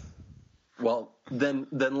can. Well, then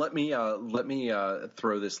let me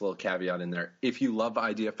throw this little caveat in there. If you love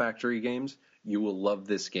Idea Factory games, you will love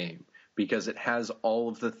this game because it has all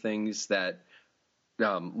of the things that,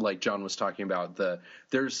 like John was talking about.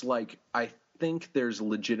 I think there's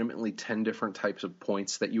legitimately 10 different types of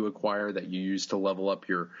points that you acquire that you use to level up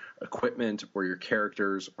your equipment or your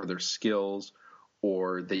characters or their skills,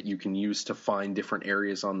 or that you can use to find different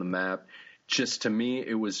areas on the map. Just to me,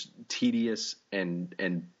 it was tedious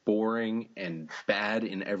and boring and bad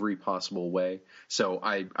in every possible way. So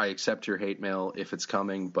I accept your hate mail if it's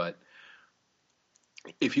coming, but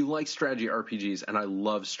if you like strategy RPGs, and I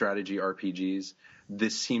love strategy RPGs,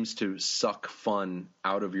 this seems to suck fun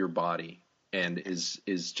out of your body and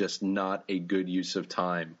is just not a good use of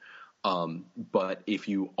time. But if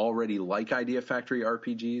you already like Idea Factory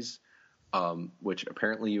RPGs, which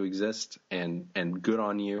apparently you exist, and good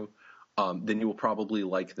on you, then you will probably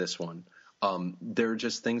like this one. There are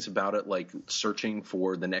just things about it, like searching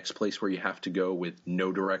for the next place where you have to go with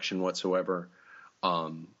no direction whatsoever.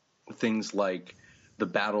 Things like the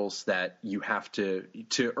battles that you have to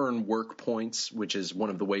earn work points, which is one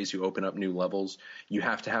of the ways you open up new levels. You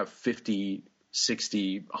have to have 50,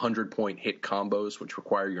 60, 100-point hit combos, which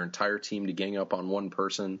require your entire team to gang up on one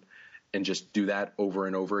person and just do that over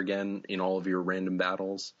and over again in all of your random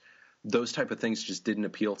battles. Those type of things just didn't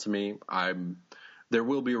appeal to me. There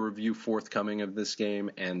will be a review forthcoming of this game,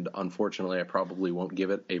 and unfortunately I probably won't give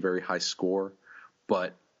it a very high score,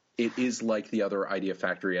 but it is like the other Idea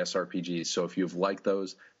Factory SRPGs, so if you've liked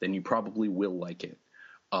those, then you probably will like it.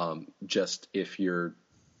 Just if you're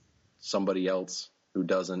somebody else who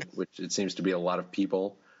doesn't, which it seems to be a lot of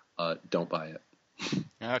people, don't buy it.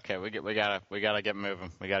 Okay, we gotta get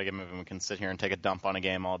moving. We gotta get moving. We can sit here and take a dump on a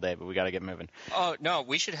game all day, but we gotta get moving. Oh no,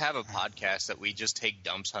 we should have a podcast that we just take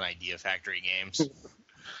dumps on Idea Factory games.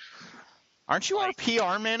 Aren't you our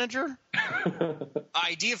PR manager?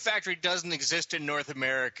 Idea Factory doesn't exist in North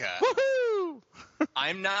America. Woohoo!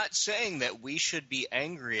 I'm not saying that we should be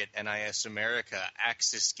angry at NIS America,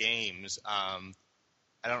 Axis Games. I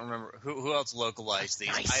don't remember who else localized these.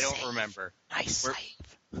 Nice I don't save. remember. Nice save.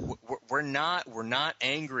 We're not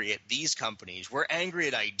angry at these companies. We're angry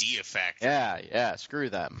at Idea Factory. Yeah, screw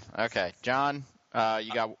them. Okay, John,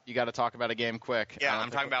 you got to talk about a game quick. Yeah,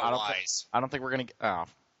 I'm talking about Wise. I don't think we're gonna. Oh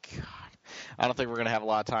God, I don't think we're gonna have a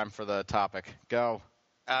lot of time for the topic. Go.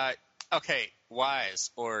 Okay,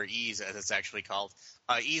 Wise, or Ys as it's actually called.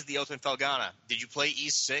 Ys the Oath in Felghana. Did you play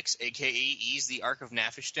Ys 6, a.k.a. Ys the Ark of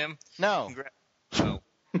Nafishtim? No. Oh.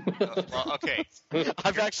 Well, okay.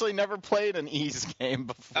 I've actually never played an Ys game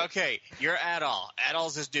before. Okay, you're Adal.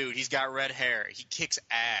 Adal's this dude. He's got red hair. He kicks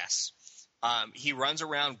ass. He runs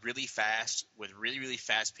around really fast with really, really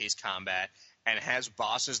fast-paced combat and has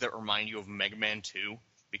bosses that remind you of Mega Man 2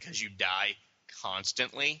 because you die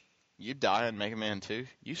constantly. You die in Mega Man 2?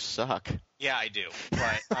 You suck. Yeah, I do.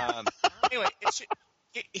 But anyway,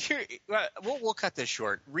 we'll cut this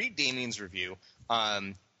short. Read Damien's review.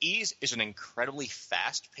 Ys is an incredibly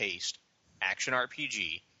fast-paced action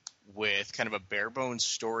RPG with kind of a bare-bones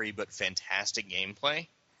story but fantastic gameplay.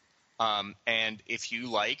 And if you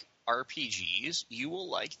like RPGs, you will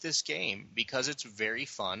like this game because it's very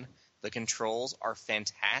fun. The controls are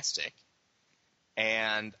fantastic.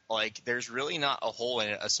 And, there's really not a hole in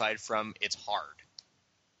it aside from it's hard.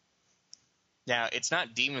 Now, it's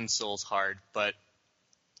not Demon's Souls hard, but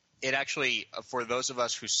it actually, for those of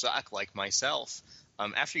us who suck like myself,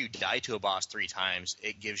 after you die to a boss 3 times,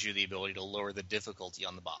 it gives you the ability to lower the difficulty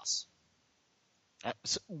on the boss.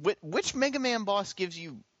 Which Mega Man boss gives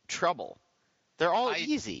you trouble? They're all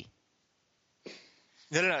easy.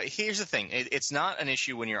 No. Here's the thing. It's not an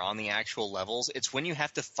issue when you're on the actual levels. It's when you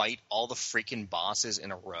have to fight all the freaking bosses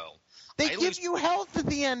in a row. They give you health at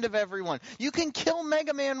the end of everyone. You can kill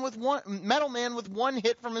Metal Man with one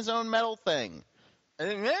hit from his own metal thing.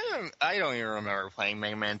 I don't even remember playing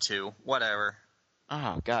Mega Man 2. Whatever.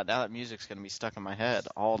 Oh, God, now that music's going to be stuck in my head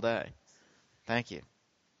all day. Thank you.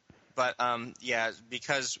 But, yeah,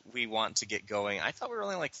 because we want to get going, I thought we were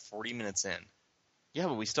only like 40 minutes in. Yeah,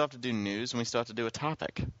 but we still have to do news and we still have to do a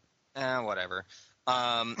topic. Whatever.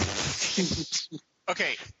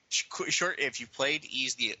 Okay, short. If you've played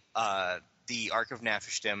Ys the Ark of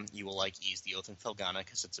Nafishtim, you will like Ys the Oath in Felghana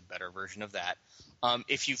because it's a better version of that.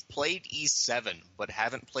 If you've played Ys 7 but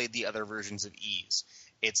haven't played the other versions of Ys,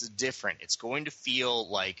 it's different. It's going to feel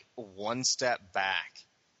like one step back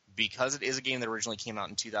because it is a game that originally came out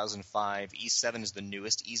in 2005. Ys 7 is the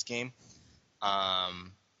newest Ys game.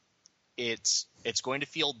 It's going to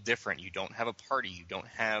feel different. You don't have a party. You don't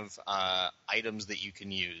have items that you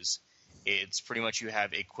can use. It's pretty much you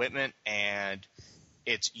have equipment, and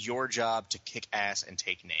it's your job to kick ass and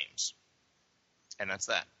take names. And that's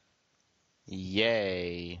that.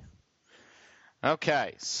 Yay.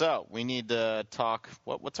 Okay, so we need to talk.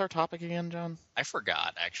 What's our topic again, John? I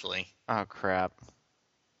forgot, actually. Oh, crap.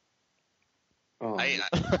 Oh,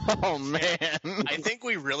 Oh, man. I think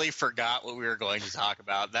we really forgot what we were going to talk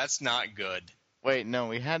about. That's not good. Wait, no,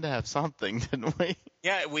 we had to have something, didn't we?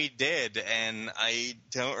 Yeah, we did, and I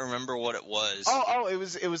don't remember what it was. Oh, it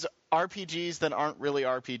was RPGs that aren't really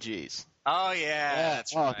RPGs. Oh, yeah,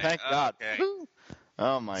 that's right. Oh, thank God. Okay.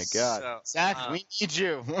 Oh, my God. So, Zach, we need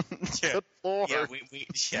you. Good Lord.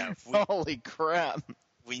 Yeah, Holy crap.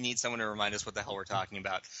 we need someone to remind us what the hell we're talking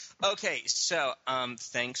about. Okay, so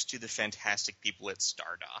thanks to the fantastic people at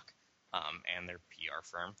Stardock and their PR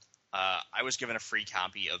firm, I was given a free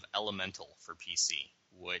copy of Elemental for PC,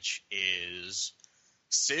 which is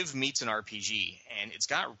Civ meets an RPG, and it's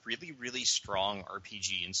got really, really strong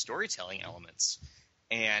RPG and storytelling elements.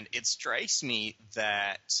 And it strikes me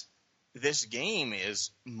that this game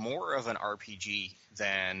is more of an RPG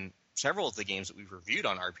than several of the games that we've reviewed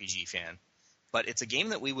on RPG Fan. But it's a game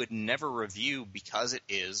that we would never review because it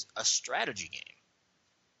is a strategy game.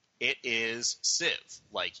 It is Civ.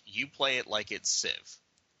 Like, you play it like it's Civ.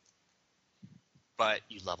 But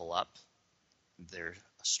you level up. There's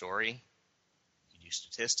a story. You do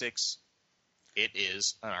statistics. It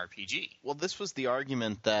is an RPG. Well, this was the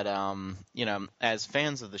argument that, as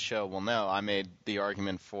fans of the show will know, I made the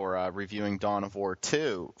argument for reviewing Dawn of War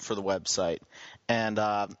 2 for the website. And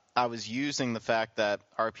I was using the fact that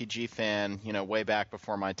RPG Fan, way back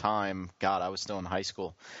before my time, God, I was still in high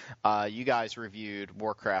school, you guys reviewed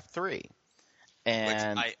Warcraft 3.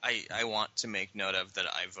 And which I want to make note of that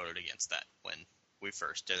I voted against that when we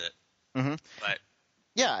first did it. Mm-hmm. But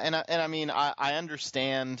yeah, and I mean, I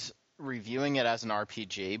understand reviewing it as an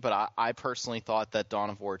RPG, but I personally thought that Dawn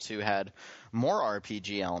of War 2 had more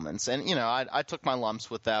RPG elements. And, I took my lumps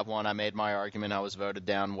with that one. I made my argument. I was voted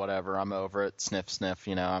down, whatever. I'm over it. Sniff, sniff.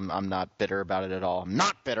 I'm not bitter about it at all. I'm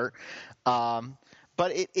not bitter.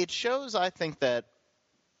 But it shows, I think, that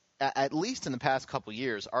at least in the past couple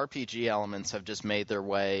years, RPG elements have just made their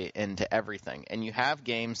way into everything. And you have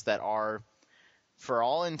games that are, for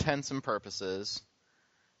all intents and purposes,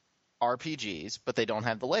 RPGs, but they don't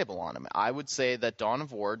have the label on them. I would say that Dawn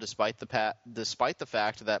of War, despite the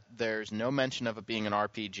fact that there's no mention of it being an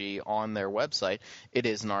RPG on their website, it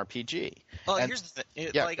is an RPG. Well, here's the thing.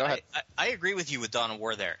 Yeah, go ahead. I agree with you with Dawn of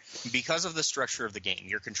War there. Because of the structure of the game,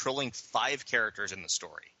 you're controlling 5 characters in the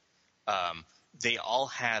story. They all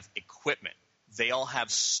have equipment. They all have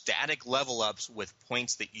static level ups with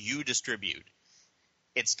points that you distribute.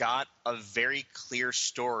 It's got a very clear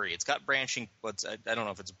story. It's got branching. I don't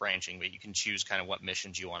know if it's branching, but you can choose kind of what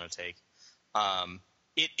missions you want to take.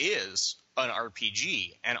 It is an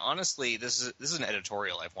RPG, and honestly, this is an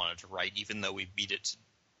editorial I've wanted to write, even though we beat it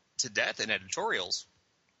to death in editorials.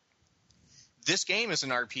 This game is an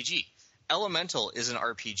RPG. Elemental is an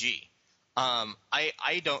RPG.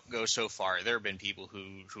 I don't go so far. There have been people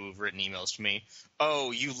who have written emails to me.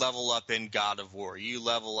 Oh, you level up in God of War. You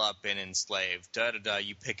level up in Enslaved. Da-da-da.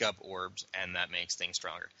 You pick up orbs, and that makes things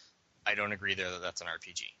stronger. I don't agree there that that's an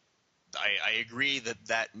RPG. I agree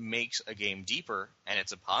that makes a game deeper, and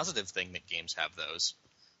it's a positive thing that games have those.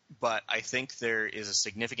 But I think there is a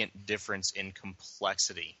significant difference in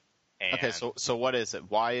complexity. Okay, so what is it?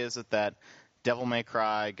 Why is it that Devil May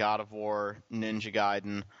Cry, God of War, Ninja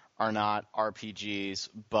Gaiden are not RPGs,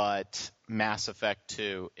 but Mass Effect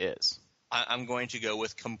 2 is? I'm going to go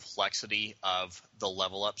with complexity of the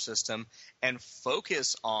level up system and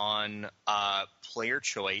focus on player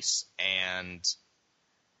choice. And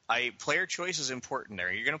player choice is important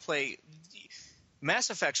there. You're going to play Mass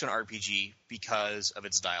Effect's an RPG because of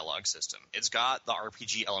its dialogue system. It's got the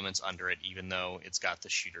RPG elements under it, even though it's got the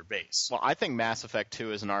shooter base. Well, I think Mass Effect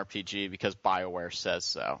 2 is an RPG because BioWare says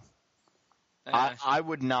so. I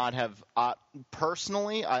would not have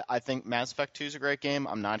personally. I think Mass Effect 2 is a great game.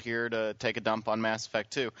 I'm not here to take a dump on Mass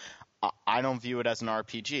Effect 2. I don't view it as an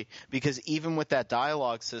RPG because even with that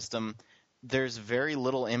dialogue system, there's very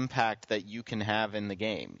little impact that you can have in the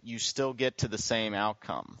game. You still get to the same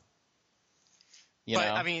outcome. You know?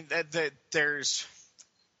 I mean, there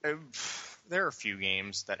are a few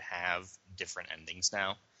games that have different endings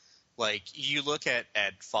now. Like, you look at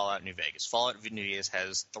Fallout New Vegas. Fallout New Vegas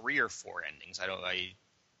has 3 or 4 endings.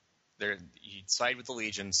 You side with the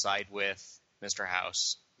Legion, side with Mr.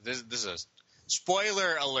 House. This is a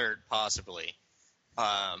spoiler alert, possibly.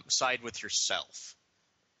 Side with yourself.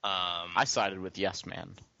 I sided with Yes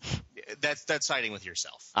Man. That's siding with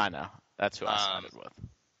yourself. I know. That's who I sided with.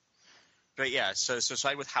 But yeah, so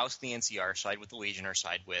side with House of the NCR, side with the Legion, or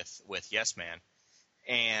side with Yes Man.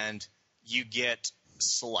 And you get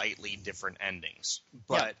slightly different endings.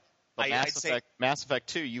 But, yeah. But Mass Effect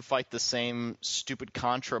 2, you fight the same stupid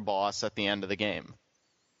Contra boss at the end of the game.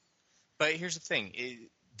 But here's the thing.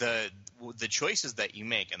 The choices that you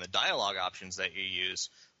make and the dialogue options that you use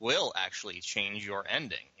will actually change your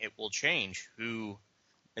ending. It will change who...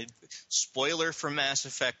 Spoiler for Mass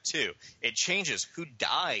Effect 2. It changes who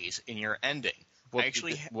dies in your ending.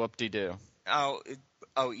 Whoop-de-doo.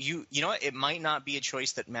 You know what? It might not be a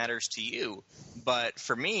choice that matters to you, but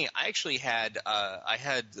for me, I actually had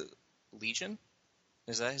Legion.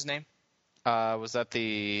 Is that his name? Was that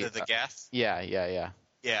the Gath? Yeah.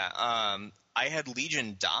 Yeah. I had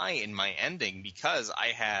Legion die in my ending because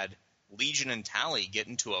I had Legion and Tali get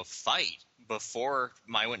into a fight before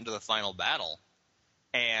I went into the final battle,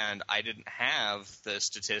 and I didn't have the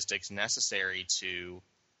statistics necessary to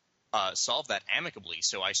solve that amicably,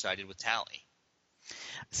 so I sided with Tali.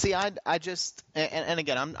 See, I just and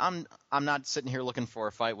again, I'm not sitting here looking for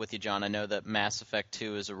a fight with you, John. I know that Mass Effect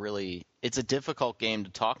 2 is it's a difficult game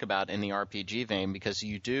to talk about in the RPG vein because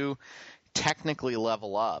you do technically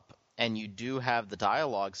level up and you do have the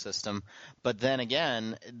dialogue system, but then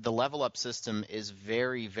again, the level up system is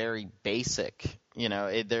very, very basic. You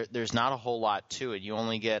know, there's not a whole lot to it. You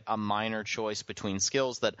only get a minor choice between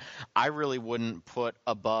skills that I really wouldn't put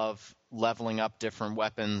above leveling up different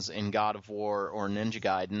weapons in God of War or Ninja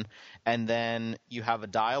Gaiden. And then you have a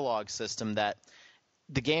dialogue system that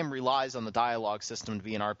the game relies on the dialogue system to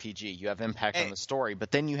be an RPG. You have impact on the story.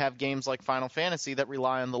 But then you have games like Final Fantasy that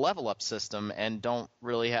rely on the level up system and don't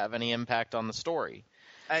really have any impact on the story.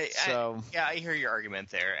 I hear your argument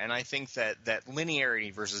there, and I think that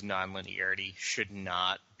linearity versus non-linearity should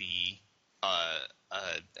not be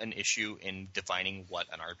an issue in defining what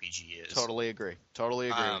an RPG is. Totally agree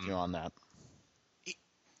with you on that.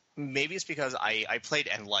 Maybe it's because I played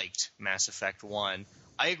and liked Mass Effect 1.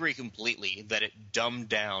 I agree completely that it dumbed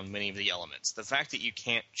down many of the elements. The fact that you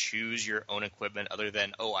can't choose your own equipment other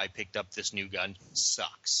than, I picked up this new gun,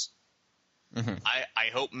 sucks. Mm-hmm. I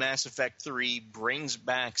hope Mass Effect 3 brings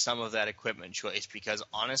back some of that equipment choice because,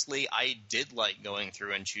 honestly, I did like going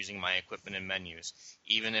through and choosing my equipment in menus,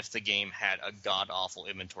 even if the game had a god-awful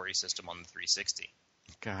inventory system on the 360.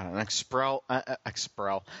 God, an Excel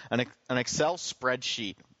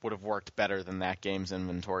spreadsheet would have worked better than that game's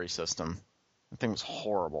inventory system. The thing was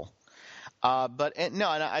horrible. And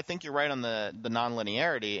I think you're right on the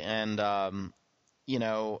non-linearity. And,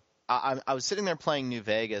 I was sitting there playing New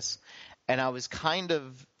Vegas, and I was kind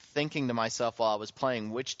of thinking to myself while I was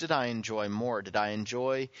playing, which did I enjoy more? Did I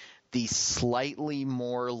enjoy the slightly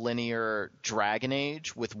more linear Dragon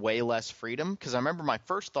Age with way less freedom? Because I remember my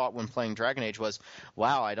first thought when playing Dragon Age was,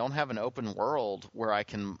 wow, I don't have an open world where I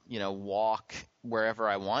can, walk wherever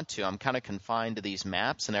I want to. I'm kind of confined to these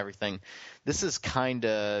maps and everything. This is kind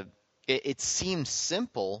of – it seemed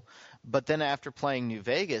simple, but then after playing New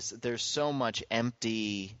Vegas, there's so much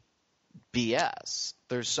empty BS.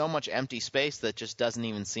 There's so much empty space that just doesn't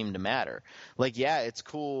even seem to matter. Like, yeah, it's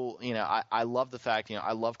cool. I love the fact,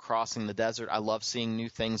 I love crossing the desert. I love seeing new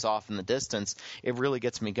things off in the distance. It really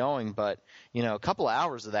gets me going. But, a couple of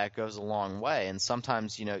hours of that goes a long way. And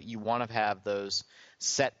sometimes, you want to have those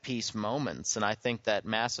set piece moments. And I think that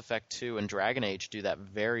Mass Effect 2 and Dragon Age do that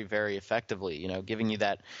very, very effectively, giving you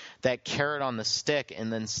that carrot on the stick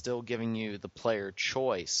and then still giving you the player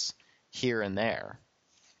choice here and there.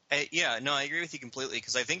 I agree with you completely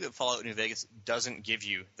because I think that Fallout New Vegas doesn't give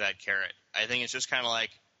you that carrot. I think it's just kind of like,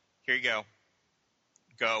 Here you go.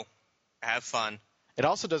 Go. Have fun. It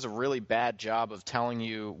also does a really bad job of telling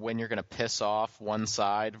you when you're going to piss off one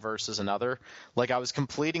side versus another. Like I was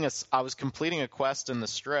completing a quest in the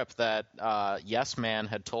strip that Yes Man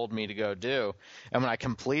had told me to go do, and when I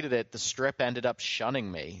completed it, the strip ended up shunning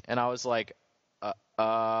me, and I was like,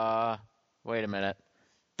 wait a minute,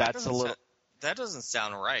 that's a little. That doesn't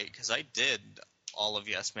sound right, because I did all of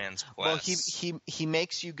Yes Man's quests. Well, he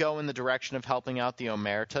makes you go in the direction of helping out the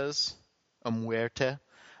Omertas. Omerta.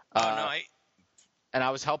 And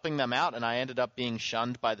I was helping them out, and I ended up being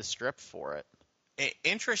shunned by the strip for it.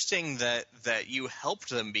 Interesting that you helped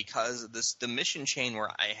them, because the mission chain where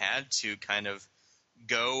I had to kind of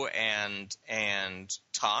go and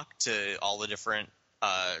talk to all the different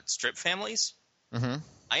strip families, mm-hmm.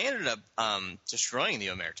 I ended up destroying the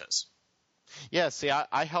Omertas. Yeah, see,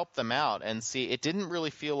 I helped them out, and see, it didn't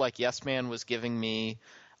really feel like Yes Man was giving me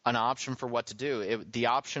an option for what to do. The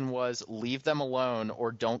option was leave them alone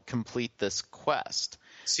or don't complete this quest.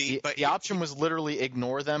 See, the option was literally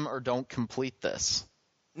ignore them or don't complete this.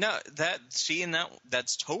 No,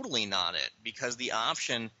 that's totally not it, because the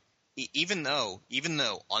option, even though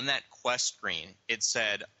on that quest screen it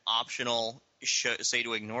said optional, say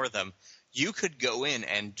to ignore them, you could go in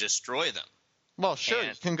and destroy them. Well, sure,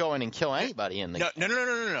 you can go in and kill anybody in the game.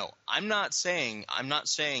 No. I'm not saying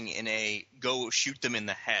in a go shoot them in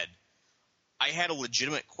the head. I had a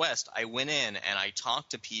legitimate quest. I went in and I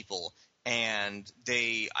talked to people, and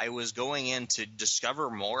I was going in to discover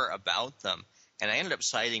more about them, and I ended up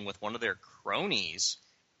siding with one of their cronies,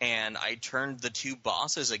 and I turned the two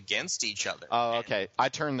bosses against each other. Oh, okay. I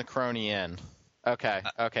turned the crony in. Okay,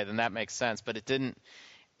 then that makes sense, but it didn't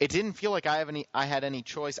feel like I had any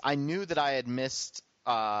choice. I knew that I had missed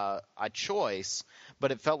a choice,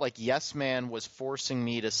 but it felt like Yes Man was forcing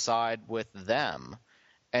me to side with them.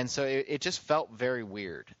 And so it just felt very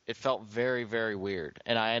weird. It felt very, very weird.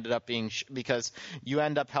 And I ended up being because you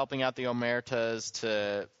end up helping out the Omertas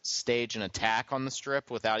to stage an attack on the strip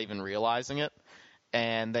without even realizing it.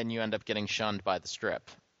 And then you end up getting shunned by the strip.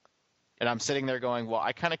 And I'm sitting there going, well,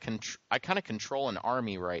 I kind of control an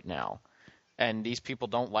army right now. And these people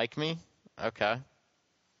don't like me? Okay.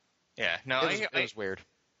 Yeah, no, it was weird.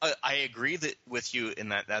 I agree with you in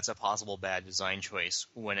that that's a possible bad design choice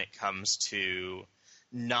when it comes to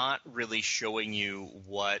not really showing you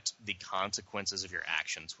what the consequences of your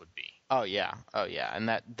actions would be. Oh yeah,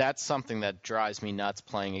 and that's something that drives me nuts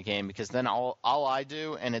playing a game, because then all I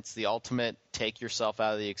do, and it's the ultimate take yourself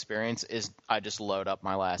out of the experience, is I just load up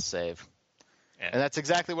my last save. Yeah. And that's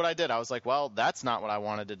exactly what I did. I was like, well, that's not what I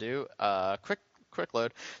wanted to do. Quick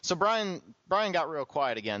load. So Brian got real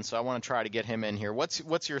quiet again, so I want to try to get him in here.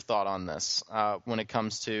 What's your thought on this when it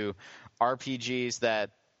comes to RPGs that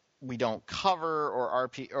we don't cover,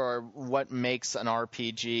 or what makes an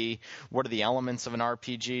RPG? What are the elements of an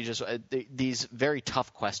RPG? Just these very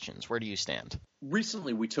tough questions. Where do you stand?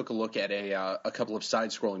 Recently, we took a look at a couple of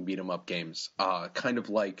side-scrolling beat-em-up games, kind of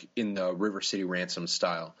like in the River City Ransom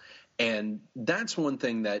style. And that's one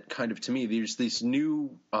thing that kind of, to me, there's this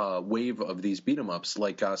new wave of these beat-em-ups,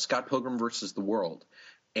 like Scott Pilgrim vs. the World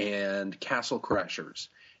and Castle Crashers.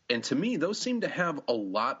 And to me, those seem to have a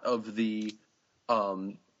lot of the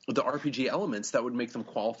RPG elements that would make them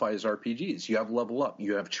qualify as RPGs. You have level up,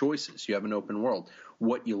 you have choices, you have an open world.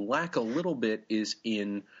 What you lack a little bit is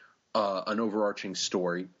in an overarching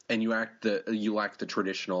story, and you lack the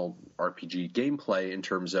traditional RPG gameplay in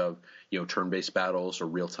terms of turn-based battles or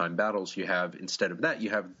real-time battles. You have, instead of that, you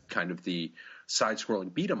have kind of the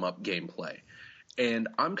side-scrolling beat-em-up gameplay. And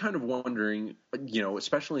I'm kind of wondering,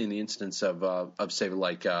 especially in the instance of say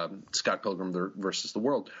like Scott Pilgrim versus the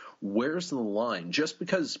World, where's the line? Just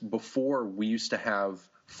because before we used to have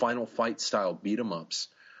Final Fight style beat 'em ups,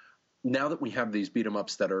 now that we have these beat 'em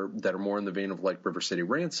ups that are more in the vein of like River City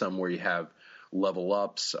Ransom, where you have level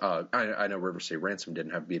ups. I know River City Ransom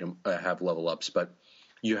didn't have level ups, but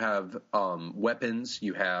you have weapons,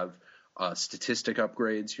 you have statistic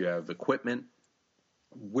upgrades, you have equipment.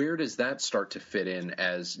 Where does that start to fit in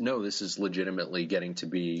as, no, this is legitimately getting to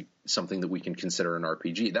be something that we can consider an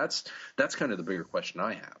RPG? That's kind of the bigger question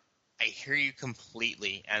I have. I hear you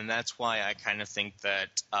completely, and that's why I kind of think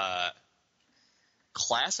that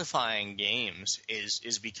classifying games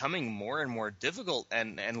is becoming more and more difficult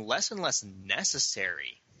and less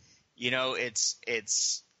necessary.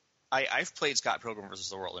 I've played Scott Pilgrim vs.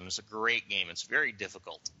 the World, and it's a great game. It's very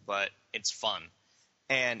difficult, but it's fun,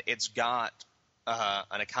 and it's got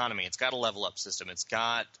an economy. It's got a level up system. It's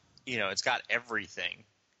got everything,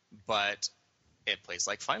 but it plays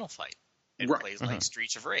like Final Fight. It right. plays like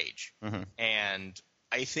Streets of Rage. Mm-hmm. And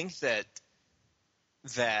I think that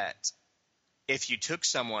if you took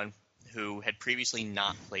someone who had previously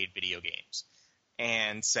not played video games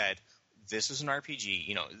and said, this is an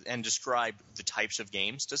RPG, and described the types of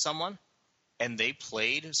games to someone, and they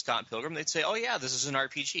played Scott Pilgrim, they'd say, oh yeah, this is an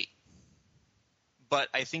RPG. But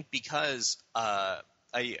I think because I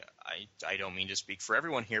don't mean to speak for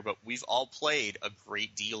everyone here, but we've all played a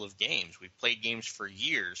great deal of games. We've played games for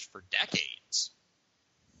years, for decades.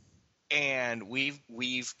 And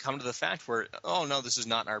we've come to the fact where, oh no, this is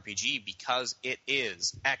not an RPG because it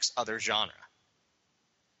is X other genre.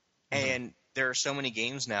 Mm-hmm. And there are so many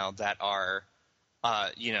games now that are,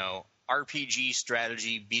 RPG,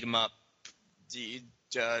 strategy, beat 'em up,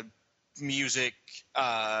 music,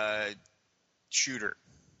 shooter.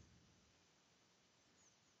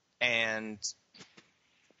 And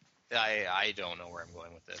I don't know where I'm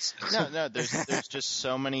going with this. No, there's just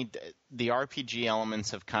so many. The RPG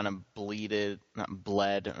elements have kind of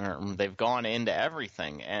bled, or they've gone into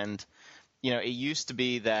everything. And, it used to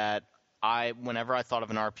be that whenever I thought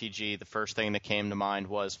of an RPG, the first thing that came to mind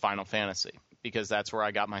was Final Fantasy, because that's where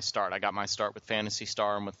I got my start. I got my start with Phantasy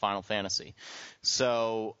Star and with Final Fantasy.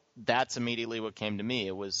 So that's immediately what came to me.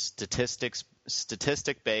 It was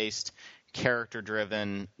statistic-based,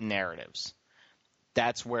 character-driven narratives.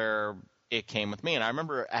 That's where it came with me. And I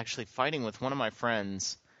remember actually fighting with one of my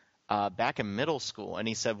friends back in middle school, and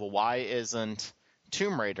he said, well, why isn't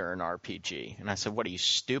Tomb Raider an RPG? And I said, what, are you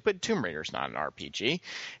stupid? Tomb Raider's not an RPG. And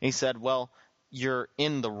he said, well, you're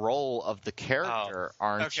in the role of the character,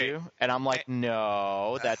 aren't you? And I'm like,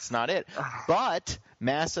 no, that's not it. But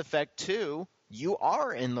Mass Effect 2, you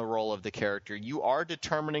are in the role of the character. You are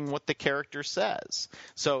determining what the character says.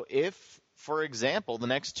 So if, for example, the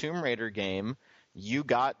next Tomb Raider game, you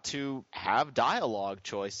got to have dialogue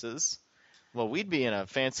choices, well, we'd be in a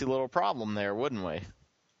fancy little problem there, wouldn't we?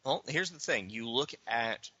 Well, here's the thing. You look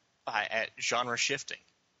at genre shifting.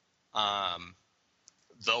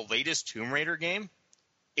 The latest Tomb Raider game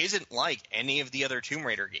isn't like any of the other Tomb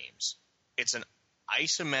Raider games. It's an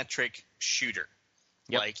isometric shooter.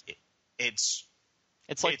 Yep. Like it's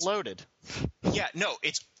Loaded. Yeah, no,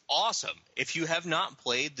 it's awesome. If you have not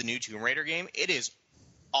played the new Tomb Raider game, it is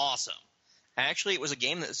awesome. Actually, it was a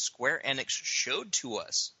game that Square Enix showed to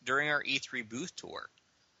us during our E3 booth tour,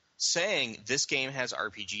 saying this game has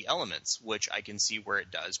RPG elements, which I can see where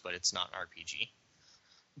it does, but it's not an RPG.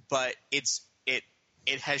 But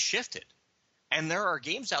it has shifted, and there are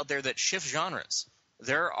games out there that shift genres.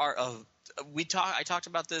 There are I talked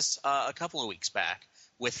about this a couple of weeks back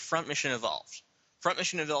with Front Mission Evolved. Front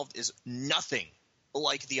Mission Evolved is nothing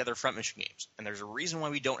like the other Front Mission games, and there's a reason why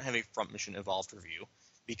we don't have a Front Mission Evolved review,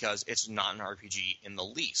 because it's not an RPG in the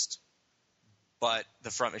least. But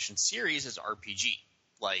the Front Mission series is RPG.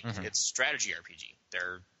 It's strategy RPG. There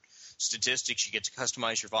are statistics. You get to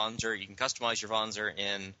customize your Vonzer. You can customize your Vonzer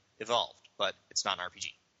in Evolved, but it's not an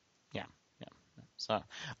RPG. Yeah. So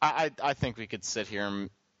I think we could sit here and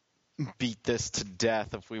beat this to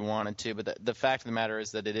death if we wanted to, but the fact of the matter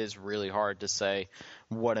is that it is really hard to say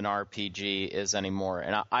what an RPG is anymore.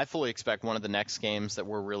 And I fully expect one of the next games that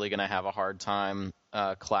we're really going to have a hard time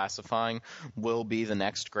classifying will be the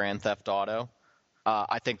next Grand Theft Auto.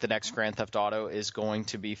 I think the next Grand Theft Auto is going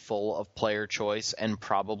to be full of player choice and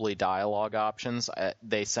probably dialogue options.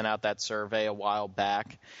 They sent out that survey a while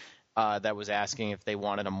back that was asking if they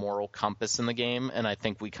wanted a moral compass in the game, and I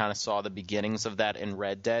think we kind of saw the beginnings of that in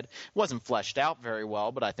Red Dead. It wasn't fleshed out very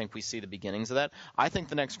well, but I think we see the beginnings of that. I think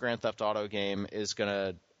the next Grand Theft Auto game is going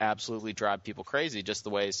to absolutely drive people crazy, just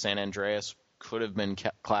the way San Andreas could have been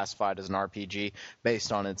classified as an RPG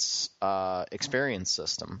based on its experience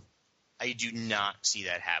system. I do not see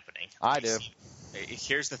that happening. I do.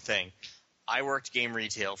 Here's the thing. I worked game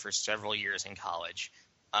retail for several years in college.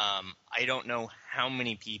 I don't know how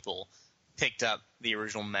many people picked up the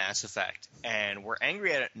original Mass Effect and were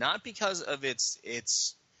angry at it, not because of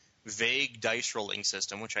its vague dice rolling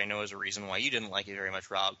system, which I know is a reason why you didn't like it very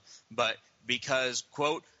much, Rob, but because,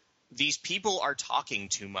 quote, these people are talking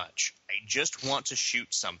too much. I just want to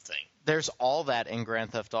shoot something. There's all that in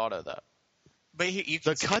Grand Theft Auto, though. But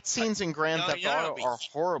the cutscenes in Grand Theft Auto are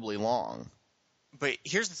horribly long. But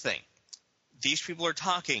here's the thing. These people are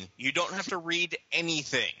talking. You don't have to read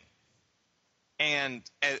anything. And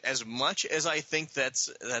as much as I think that's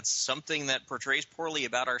something that portrays poorly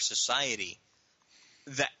about our society,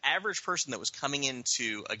 the average person that was coming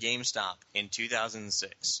into a GameStop in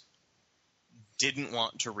 2006 didn't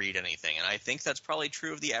want to read anything. And I think that's probably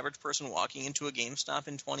true of the average person walking into a GameStop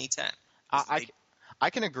in 2010. I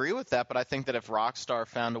can agree with that, but I think that if Rockstar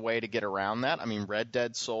found a way to get around that, I mean, Red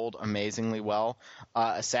Dead sold amazingly well.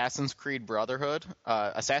 Assassin's Creed Brotherhood,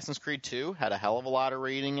 Assassin's Creed 2 had a hell of a lot of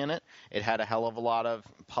reading in it. It had a hell of a lot of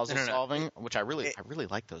puzzle solving, which I really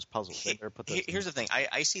like those puzzles. Here's the thing.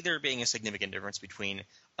 I see there being a significant difference between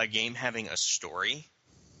a game having a story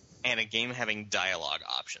and a game having dialogue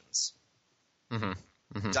options. Mm-hmm.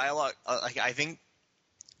 Mm-hmm. Dialogue, I think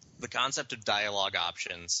the concept of dialogue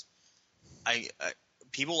options,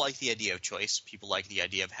 people like the idea of choice. People like the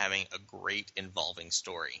idea of having a great involving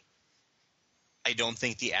story. I don't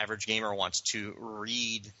think the average gamer wants to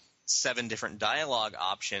read 7 different dialogue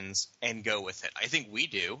options and go with it. I think we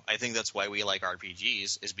do. I think that's why we like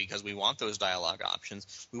RPGs, is because we want those dialogue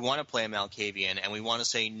options. We want to play a Malkavian, and we want to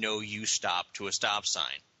say, no, you stop, to a stop sign.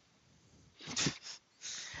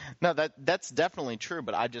 No, that's definitely true,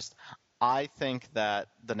 but I think that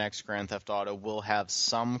the next Grand Theft Auto will have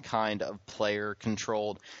some kind of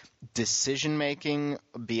player-controlled decision-making,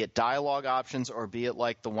 be it dialogue options or be it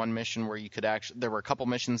like the one mission where you could actually – there were a couple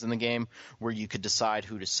missions in the game where you could decide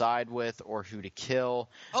who to side with or who to kill.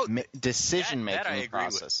 Decision-making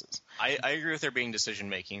processes. I agree with there being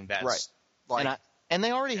decision-making. That's right. And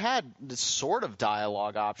they already had the sort of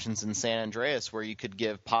dialogue options in San Andreas where you could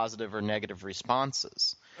give positive or negative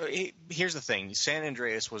responses. Here's the thing. San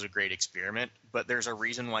Andreas was a great experiment, but there's a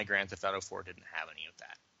reason why Grand Theft Auto 4 didn't have any of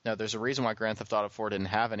that. No, there's a reason why Grand Theft Auto 4 didn't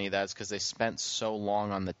have any of that. It's because they spent so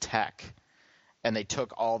long on the tech, and they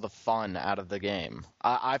took all the fun out of the game.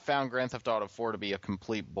 I found Grand Theft Auto 4 to be a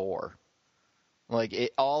complete bore.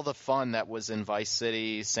 All the fun that was in Vice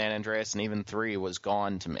City, San Andreas, and even 3 was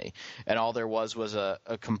gone to me. And all there was a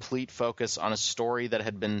complete focus on a story that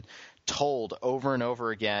had been told over and over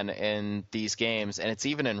again in these games. And it's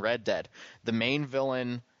even in Red Dead. The main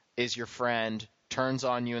villain is your friend, turns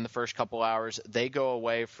on you in the first couple hours. They go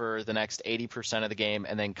away for the next 80% of the game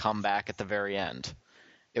and then come back at the very end.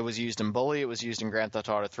 It was used in Bully. It was used in Grand Theft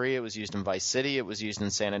Auto 3. It was used in Vice City. It was used in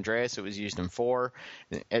San Andreas. It was used in 4.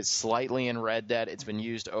 It's slightly in Red Dead. It's been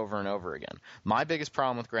used over and over again. My biggest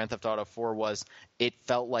problem with Grand Theft Auto 4 was it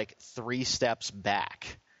felt like 3 steps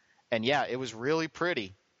back. And yeah, it was really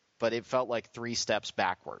pretty, but it felt like 3 steps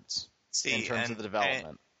backwards in terms of the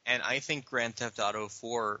development. And I think Grand Theft Auto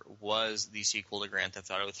 4 was the sequel to Grand Theft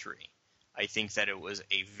Auto 3. I think that it was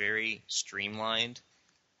a very streamlined,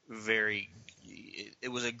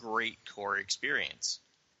 it was a great core experience.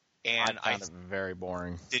 And I found it very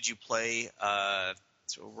boring. Did you play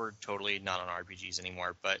so we're totally not on RPGs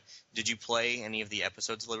anymore, but did you play any of the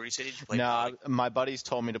episodes of Liberty City? Did you play my buddies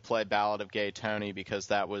told me to play Ballad of Gay Tony because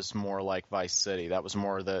that was more like Vice City. That was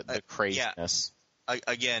more the craziness. Yeah.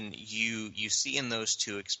 Again, you see in those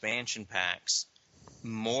 2 expansion packs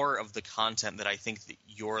more of the content that I think that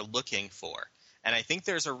you're looking for. And I think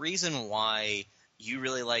there's a reason why you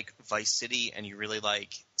really like Vice City and you really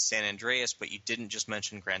like San Andreas, but you didn't just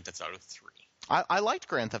mention Grand Theft Auto 3. I liked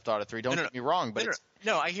Grand Theft Auto 3. Don't get me wrong, but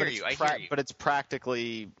I hear you. But it's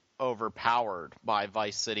practically overpowered by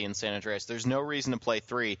Vice City and San Andreas. There's no reason to play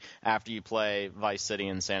 3 after you play Vice City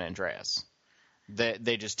and San Andreas.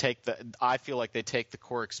 They just take I feel like they take the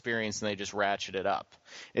core experience and they just ratchet it up.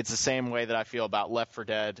 It's the same way that I feel about Left 4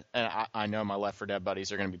 Dead, and I know my Left 4 Dead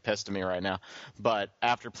buddies are going to be pissed at me right now, but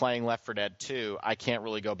after playing Left 4 Dead 2, I can't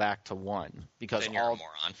really go back to 1 because then you're a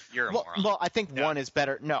moron. You're a moron. Well, I think 1 is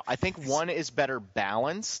better. No, I think 1 is better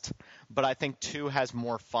balanced, but I think 2 has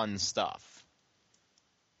more fun stuff.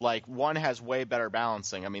 1 has way better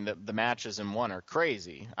balancing. I mean, the matches in 1 are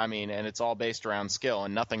crazy. I mean, and it's all based around skill,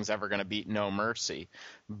 and nothing's ever going to beat No Mercy.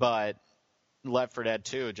 But Left 4 Dead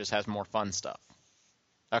 2 just has more fun stuff.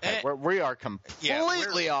 Okay, we are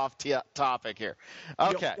completely off topic here.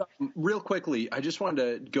 Okay. Real quickly, I just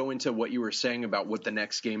wanted to go into what you were saying about what the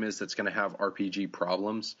next game is that's going to have RPG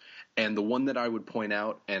problems. And the one that I would point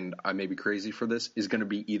out, and I may be crazy for this, is going to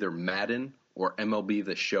be either Madden or MLB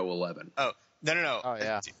The Show 11. Oh. No. Oh,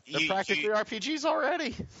 yeah. They're practically RPGs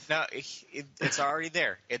already. No, it's already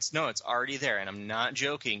there. It's already there. And I'm not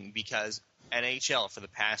joking because NHL for the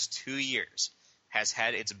past 2 years has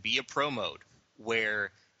had its Be a Pro mode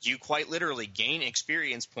where you quite literally gain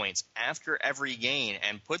experience points after every game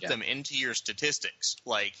and put them into your statistics.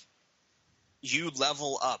 You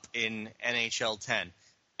level up in NHL 10.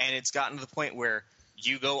 And it's gotten to the point where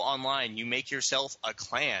you go online, you make yourself a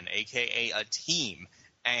clan, a.k.a. a team,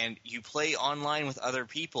 and you play online with other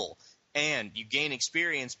people, and you gain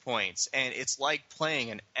experience points, and it's like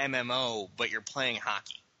playing an MMO, but you're playing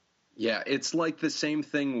hockey. Yeah, it's like the same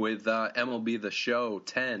thing with MLB The Show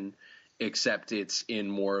 10, except it's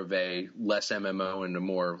in more of a less MMO and a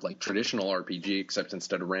more traditional RPG, except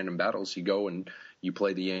instead of random battles, you go and you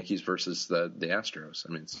play the Yankees versus the Astros.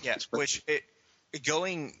 I mean, it's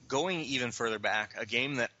going even further back, a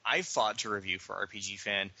game that I fought to review for RPG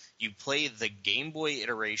Fan, you play the Game Boy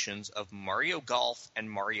iterations of Mario Golf and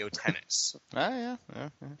Mario Tennis. Yeah.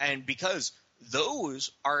 And because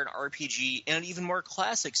those are an RPG in an even more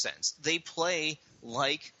classic sense. They play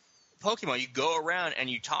like Pokemon. You go around and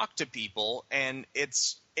you talk to people, and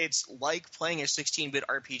it's like playing a 16-bit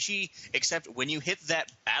RPG, except when you hit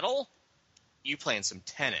that battle, you playing some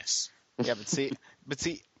tennis. Yeah, but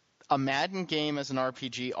see, a Madden game as an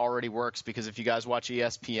RPG already works because if you guys watch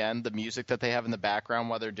ESPN, the music that they have in the background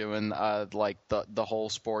while they're doing like the whole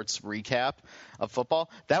sports recap of football,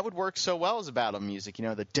 that would work so well as a battle music. You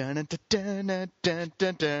know, the dun dun dun dun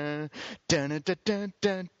dun dun dun dun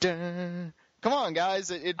dun dun. Come on,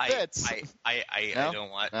 guys, it fits. I don't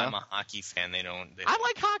want. No? I'm a hockey fan. They don't. I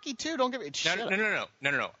like hockey too. Don't get me.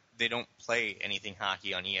 No. They don't play anything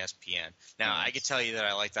hockey on ESPN. Now, I could tell you that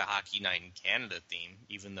I like the Hockey Night in Canada theme,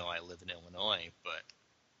 even though I live in Illinois. But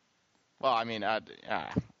well, I mean, I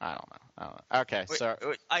don't know. Okay, so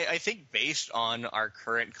I think based on our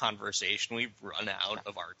current conversation, we've run out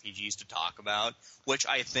of RPGs to talk about, which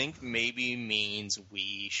I think maybe means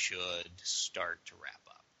we should start to wrap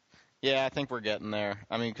up. Yeah, I think we're getting there.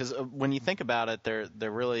 I mean, because when you think about it,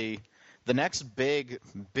 they're really. The next big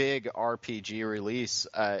RPG release,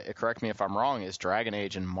 correct me if I'm wrong, is Dragon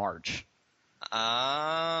Age in March.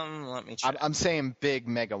 Let me check. I'm saying big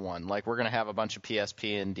mega one. Like, we're going to have a bunch of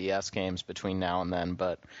PSP and DS games between now and then,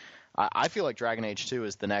 but I feel like Dragon Age 2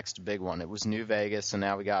 is the next big one. It was New Vegas, and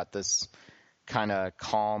now we got this kind of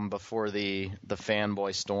calm before the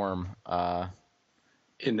fanboy storm.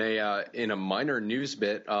 In a minor news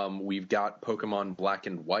bit, we've got Pokemon Black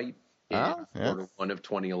and White in quarter one of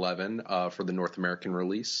 2011 for the North American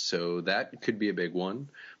release, so that could be a big one.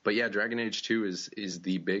 But yeah, Dragon Age 2 is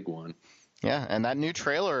the big one. Yeah, and that new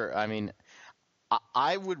trailer, I mean,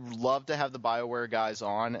 I would love to have the BioWare guys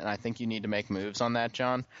on, and I think you need to make moves on that,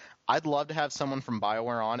 John. I'd love to have someone from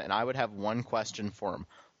BioWare on, and I would have one question for them.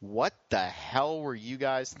 What the hell were you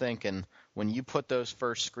guys thinking when you put those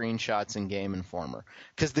first screenshots in Game Informer?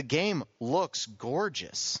 Because the game looks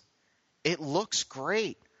gorgeous. It looks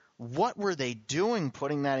great. What were they doing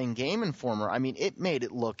putting that in Game Informer? I mean, it made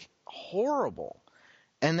it look horrible.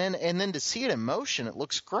 And then to see it in motion, it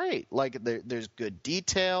looks great. Like there's good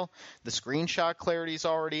detail. The screenshot clarity's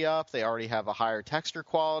already up. They already have a higher texture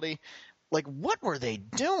quality. Like, what were they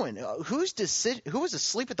doing? Who was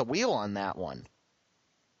asleep at the wheel on that one?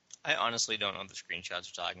 I honestly don't know what the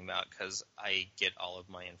screenshots you're talking about because I get all of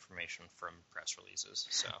my information from press releases.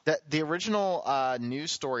 So the original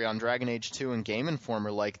news story on Dragon Age 2 and Game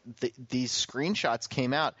Informer, like these screenshots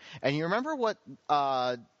came out, and you remember what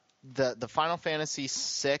the Final Fantasy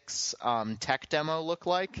VI tech demo looked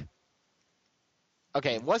like?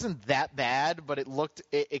 Okay, it wasn't that bad, but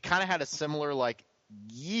it kind of had a similar like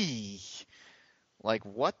yee. Like,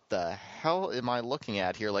 what the hell am I looking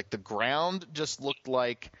at here? Like, the ground just looked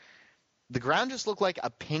like a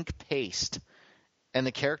pink paste, and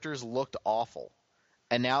the characters looked awful.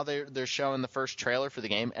 And now they're showing the first trailer for the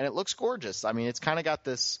game, and it looks gorgeous. I mean, it's kind of got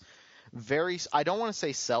this very, I don't want to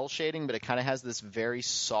say cell shading, but it kind of has this very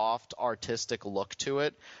soft, artistic look to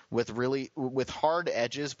it with hard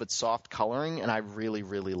edges but soft coloring, and I really,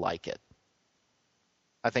 really like it.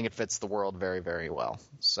 I think it fits the world very, very well.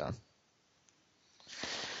 So.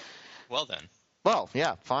 Well then. Well,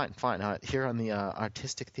 yeah, fine. Here on the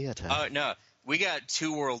Artistic Theater. Oh, no. We got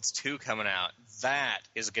Two Worlds 2 coming out. That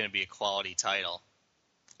is going to be a quality title.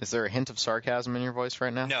 Is there a hint of sarcasm in your voice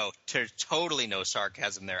right now? No, totally no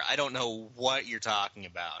sarcasm there. I don't know what you're talking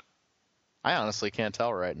about. I honestly can't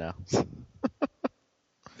tell right now.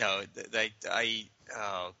 No,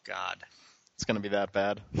 oh, God. It's going to be that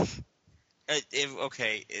bad.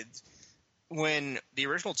 When the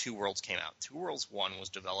original Two Worlds came out, Two Worlds 1 was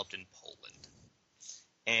developed in Poland.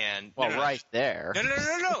 And right there.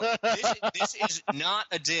 No. This is not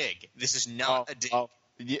a dig. This is not a dig.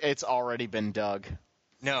 It's already been dug.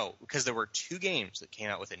 No, because there were two games that came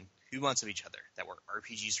out within 2 months of each other that were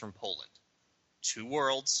RPGs from Poland. Two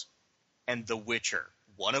Worlds and The Witcher.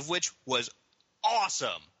 One of which was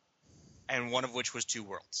awesome, and one of which was Two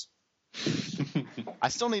Worlds. I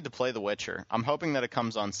still need to play The Witcher. I'm hoping that it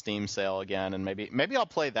comes on Steam sale again, and maybe I'll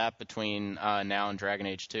play that between now and Dragon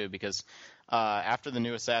Age 2, because after the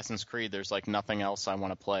new Assassin's Creed, there's like nothing else I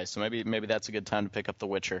want to play. So maybe that's a good time to pick up The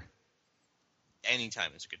Witcher. Anytime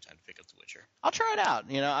is a good time to pick up The Witcher. I'll try it out.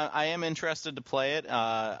 You know, I am interested to play it.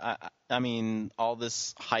 I mean, all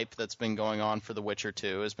this hype that's been going on for The Witcher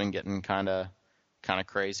 2 has been getting kind of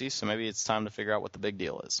crazy. So maybe it's time to figure out what the big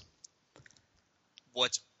deal is.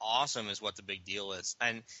 what's awesome is what the big deal is.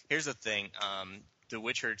 And here's the thing. The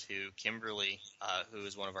Witcher 2, Kimberly, who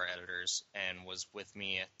is one of our editors and was with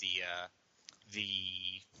me at the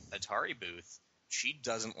Atari booth, she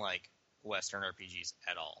doesn't like Western RPGs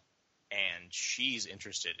at all. And she's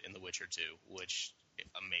interested in The Witcher 2, which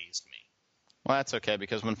amazed me. Well, that's okay,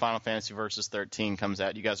 because when Final Fantasy Versus 13 comes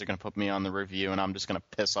out, you guys are going to put me on the review, and I'm just going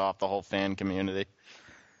to piss off the whole fan community.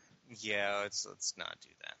 Yeah, let's not do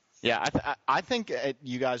that. Yeah, I think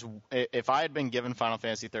you guys, if I had been given Final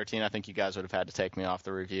Fantasy 13, I think you guys would have had to take me off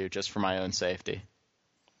the review just for my own safety.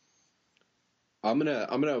 I'm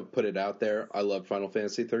gonna put it out there. I love Final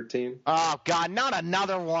Fantasy 13. Oh God, not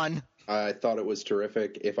another one! I thought it was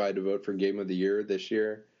terrific. If I had to vote for Game of the Year this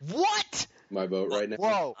year, what? My vote right now.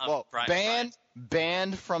 Whoa! Brian,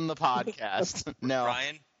 banned from the podcast. No,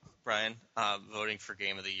 Brian, voting for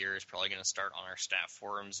Game of the Year is probably going to start on our staff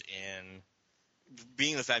forums in.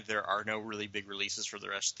 Being the fact there are no really big releases for the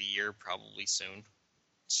rest of the year, probably soon.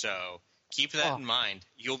 So keep that in mind.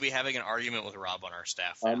 You'll be having an argument with Rob on our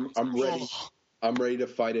staff. I'm ready. I'm ready to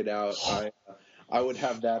fight it out. I would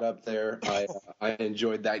have that up there. I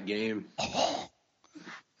enjoyed that game.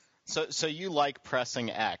 So you like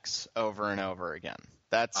pressing X over and over again?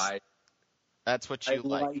 That's what you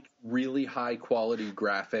like. I like really high quality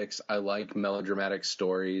graphics. I like melodramatic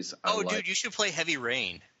stories. Dude, you should play Heavy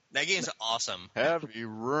Rain. That game's awesome. Heavy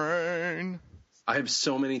Rain. I have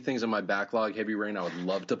so many things on my backlog. Heavy Rain I would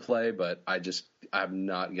love to play, but I'm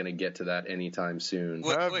not going to get to that anytime soon.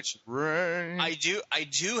 Which I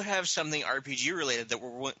do have something RPG related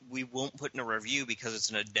that we won't put in a review because it's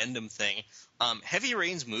an addendum thing. Heavy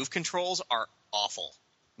Rain's move controls are awful.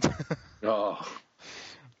 Oh.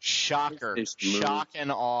 Shocker. Shock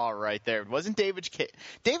and awe right there. Wasn't David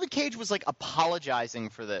Cage was like apologizing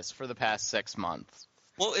for this for the past 6 months.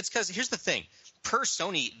 Well, it's because here's the thing. Per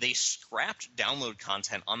Sony, they scrapped download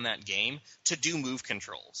content on that game to do move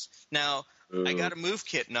controls. Now, I got a move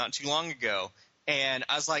kit not too long ago, and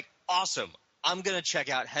I was like, awesome. I'm going to check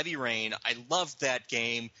out Heavy Rain. I loved that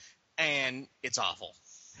game, and it's awful.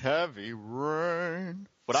 Heavy Rain.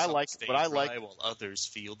 What I like while others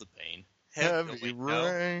feel the pain. Heavy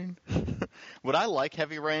Rain. Would I like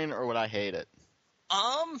Heavy Rain or would I hate it?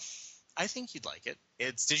 I think you'd like it.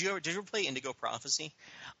 Did you ever play Indigo Prophecy?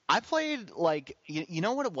 I played you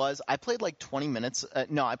know what it was? I played like 20 minutes.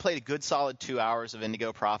 No, I played a good solid 2 hours of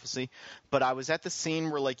Indigo Prophecy, but I was at the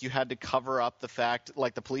scene where like you had to cover up the fact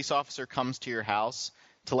like the police officer comes to your house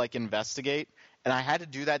to like investigate, and I had to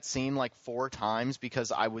do that scene like 4 times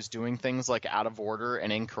because I was doing things like out of order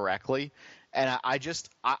and incorrectly, and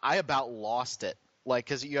I about lost it. Like,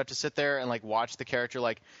 because you have to sit there and like watch the character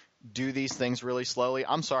like do these things really slowly.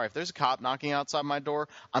 I'm sorry, if there's a cop knocking outside my door,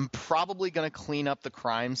 I'm probably going to clean up the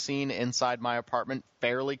crime scene inside my apartment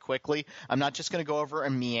fairly quickly. I'm not just going to go over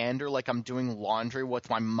and meander like I'm doing laundry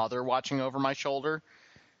with my mother watching over my shoulder.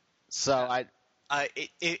 So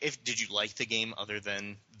did you like the game other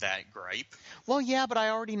than that gripe? Well, yeah, but I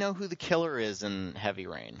already know who the killer is in Heavy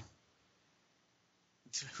Rain.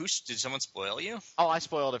 Did someone spoil you? Oh, I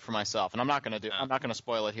spoiled it for myself, and I'm not going to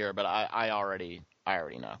spoil it here, but I already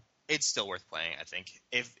know. It's still worth playing, I think.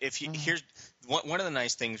 Here's one of the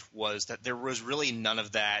nice things was that there was really none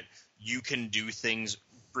of that. You can do things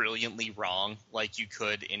brilliantly wrong, like you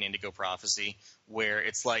could in Indigo Prophecy, where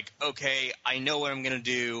it's like, okay, I know what I'm going to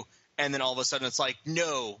do, and then all of a sudden it's like,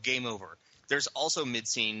 no, game over. There's also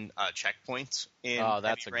mid-scene checkpoints in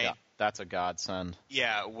Heavy Rain. That's a godsend.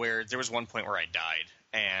 Yeah, where there was one point where I died,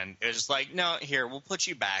 and it was just like, no, here, we'll put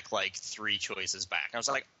you back like 3 choices back. And I was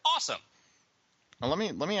like, awesome. Well,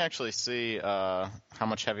 let me actually see how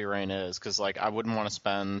much Heavy Rain is, because like I wouldn't want to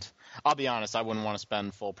spend. I'll be honest, I wouldn't want to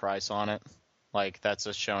spend full price on it. Like that's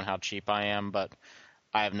just showing how cheap I am. But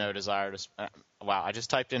I have no desire to. Wow, I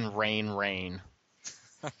just typed in rain.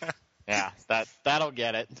 Yeah, that'll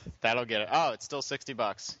get it. That'll get it. Oh, it's still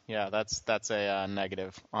 $60. Yeah, that's a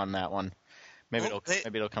negative on that one. Maybe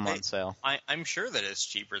it'll come on sale. I'm sure that it's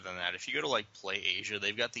cheaper than that. If you go to like Play Asia,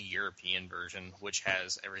 they've got the European version, which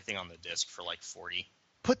has everything on the disc for like $40.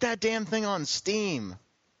 Put that damn thing on Steam.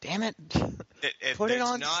 Damn it. Put it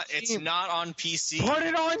on Steam. It's not on PC. Put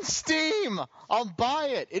it on Steam. I'll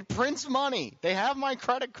buy it. It prints money. They have my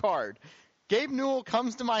credit card. Gabe Newell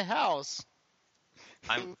comes to my house.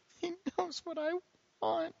 He knows what I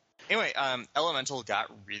want. Anyway, Elemental got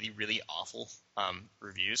really, really awful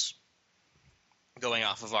reviews. Going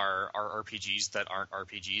off of our RPGs that aren't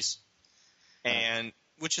RPGs, and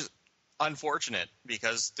which is unfortunate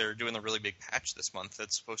because they're doing a really big patch this month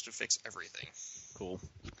that's supposed to fix everything. Cool.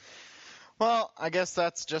 Well, I guess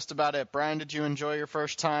that's just about it. Brian, did you enjoy your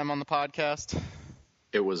first time on the podcast?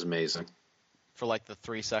 It was amazing. for like the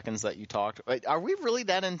 3 seconds that you talked. Wait, are we really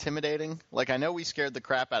that intimidating? Like, I know we scared the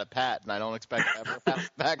crap out of Pat, and I don't expect to ever have him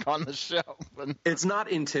back on the show. But It's not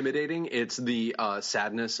intimidating. It's the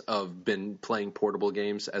sadness of been playing portable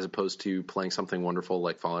games as opposed to playing something wonderful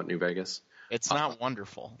like Fallout New Vegas. it's not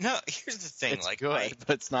wonderful. No, here's the thing. It's good,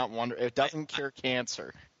 but it's not wonderful. It doesn't cure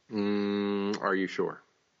cancer. Are you sure?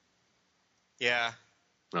 Yeah.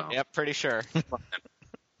 No. Yep, pretty sure.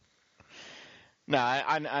 No,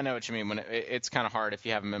 I know what you mean. When it's kind of hard if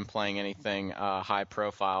you haven't been playing anything high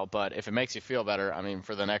profile, but if it makes you feel better, I mean,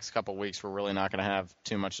 for the next couple of weeks, we're really not going to have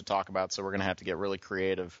too much to talk about, so we're going to have to get really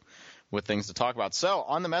creative with things to talk about. So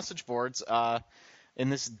on the message boards, in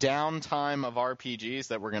this downtime of RPGs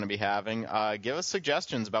that we're going to be having, give us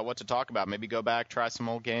suggestions about what to talk about. Maybe go back, try some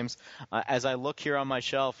old games. As I look here on my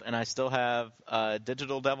shelf, and I still have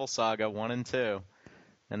Digital Devil Saga 1 and 2,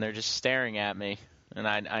 and they're just staring at me. And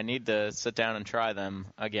I need to sit down and try them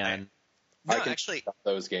again. No, I can actually,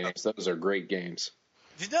 those games. Those are great games.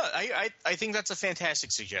 no, I think that's a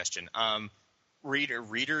fantastic suggestion.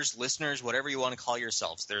 Readers, listeners, whatever you want to call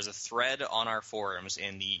yourselves, there's a thread on our forums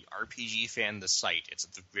in the RPG Fan, the site. It's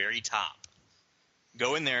at the very top.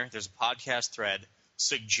 Go in there. There's a podcast thread.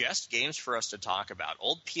 Suggest games for us to talk about.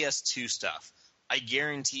 Old PS2 stuff. I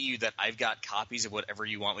guarantee you that I've got copies of whatever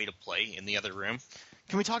you want me to play in the other room.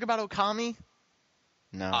 Can we talk about Okami?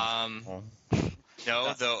 No.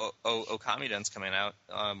 No, the Okami Dun's coming out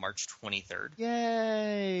March 23rd.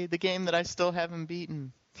 Yay! The game that I still haven't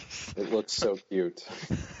beaten. It looks so cute.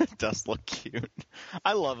 It does look cute.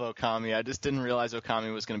 I love Okami. I just didn't realize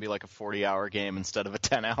Okami was going to be like a 40-hour game instead of a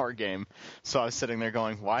 10-hour game. So I was sitting there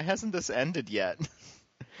going, why hasn't this ended yet?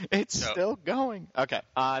 It's still going. Okay.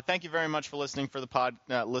 Thank you very much for listening for the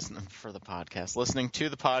listening to the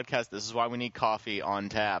podcast. This is why we need coffee on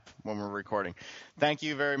tap when we're recording. Thank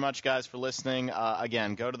you very much, guys, for listening.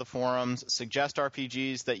 Again, go to the forums, suggest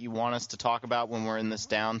RPGs that you want us to talk about when we're in this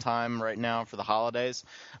downtime right now for the holidays.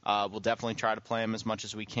 We'll definitely try to play them as much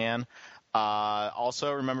as we can.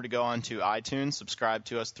 Also, remember to go on to iTunes, subscribe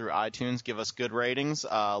to us through iTunes, give us good ratings,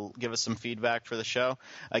 give us some feedback for the show.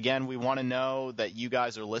 Again, we want to know that you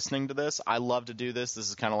guys are listening to this. I love to do this. This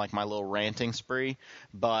is kind of like my little ranting spree,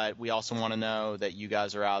 but we also want to know that you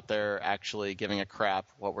guys are out there actually giving a crap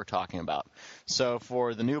what we're talking about. So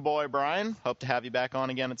for the new boy, Brian, hope to have you back on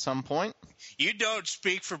again at some point. You don't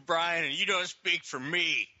speak for Brian, and you don't speak for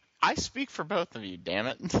me. I speak for both of you, damn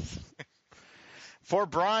it. For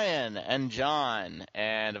Brian and John,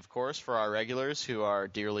 and of course for our regulars who are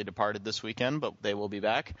dearly departed this weekend, but they will be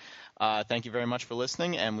back, thank you very much for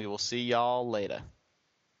listening, and we will see y'all later.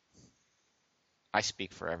 I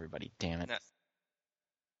speak for everybody, damn it. No.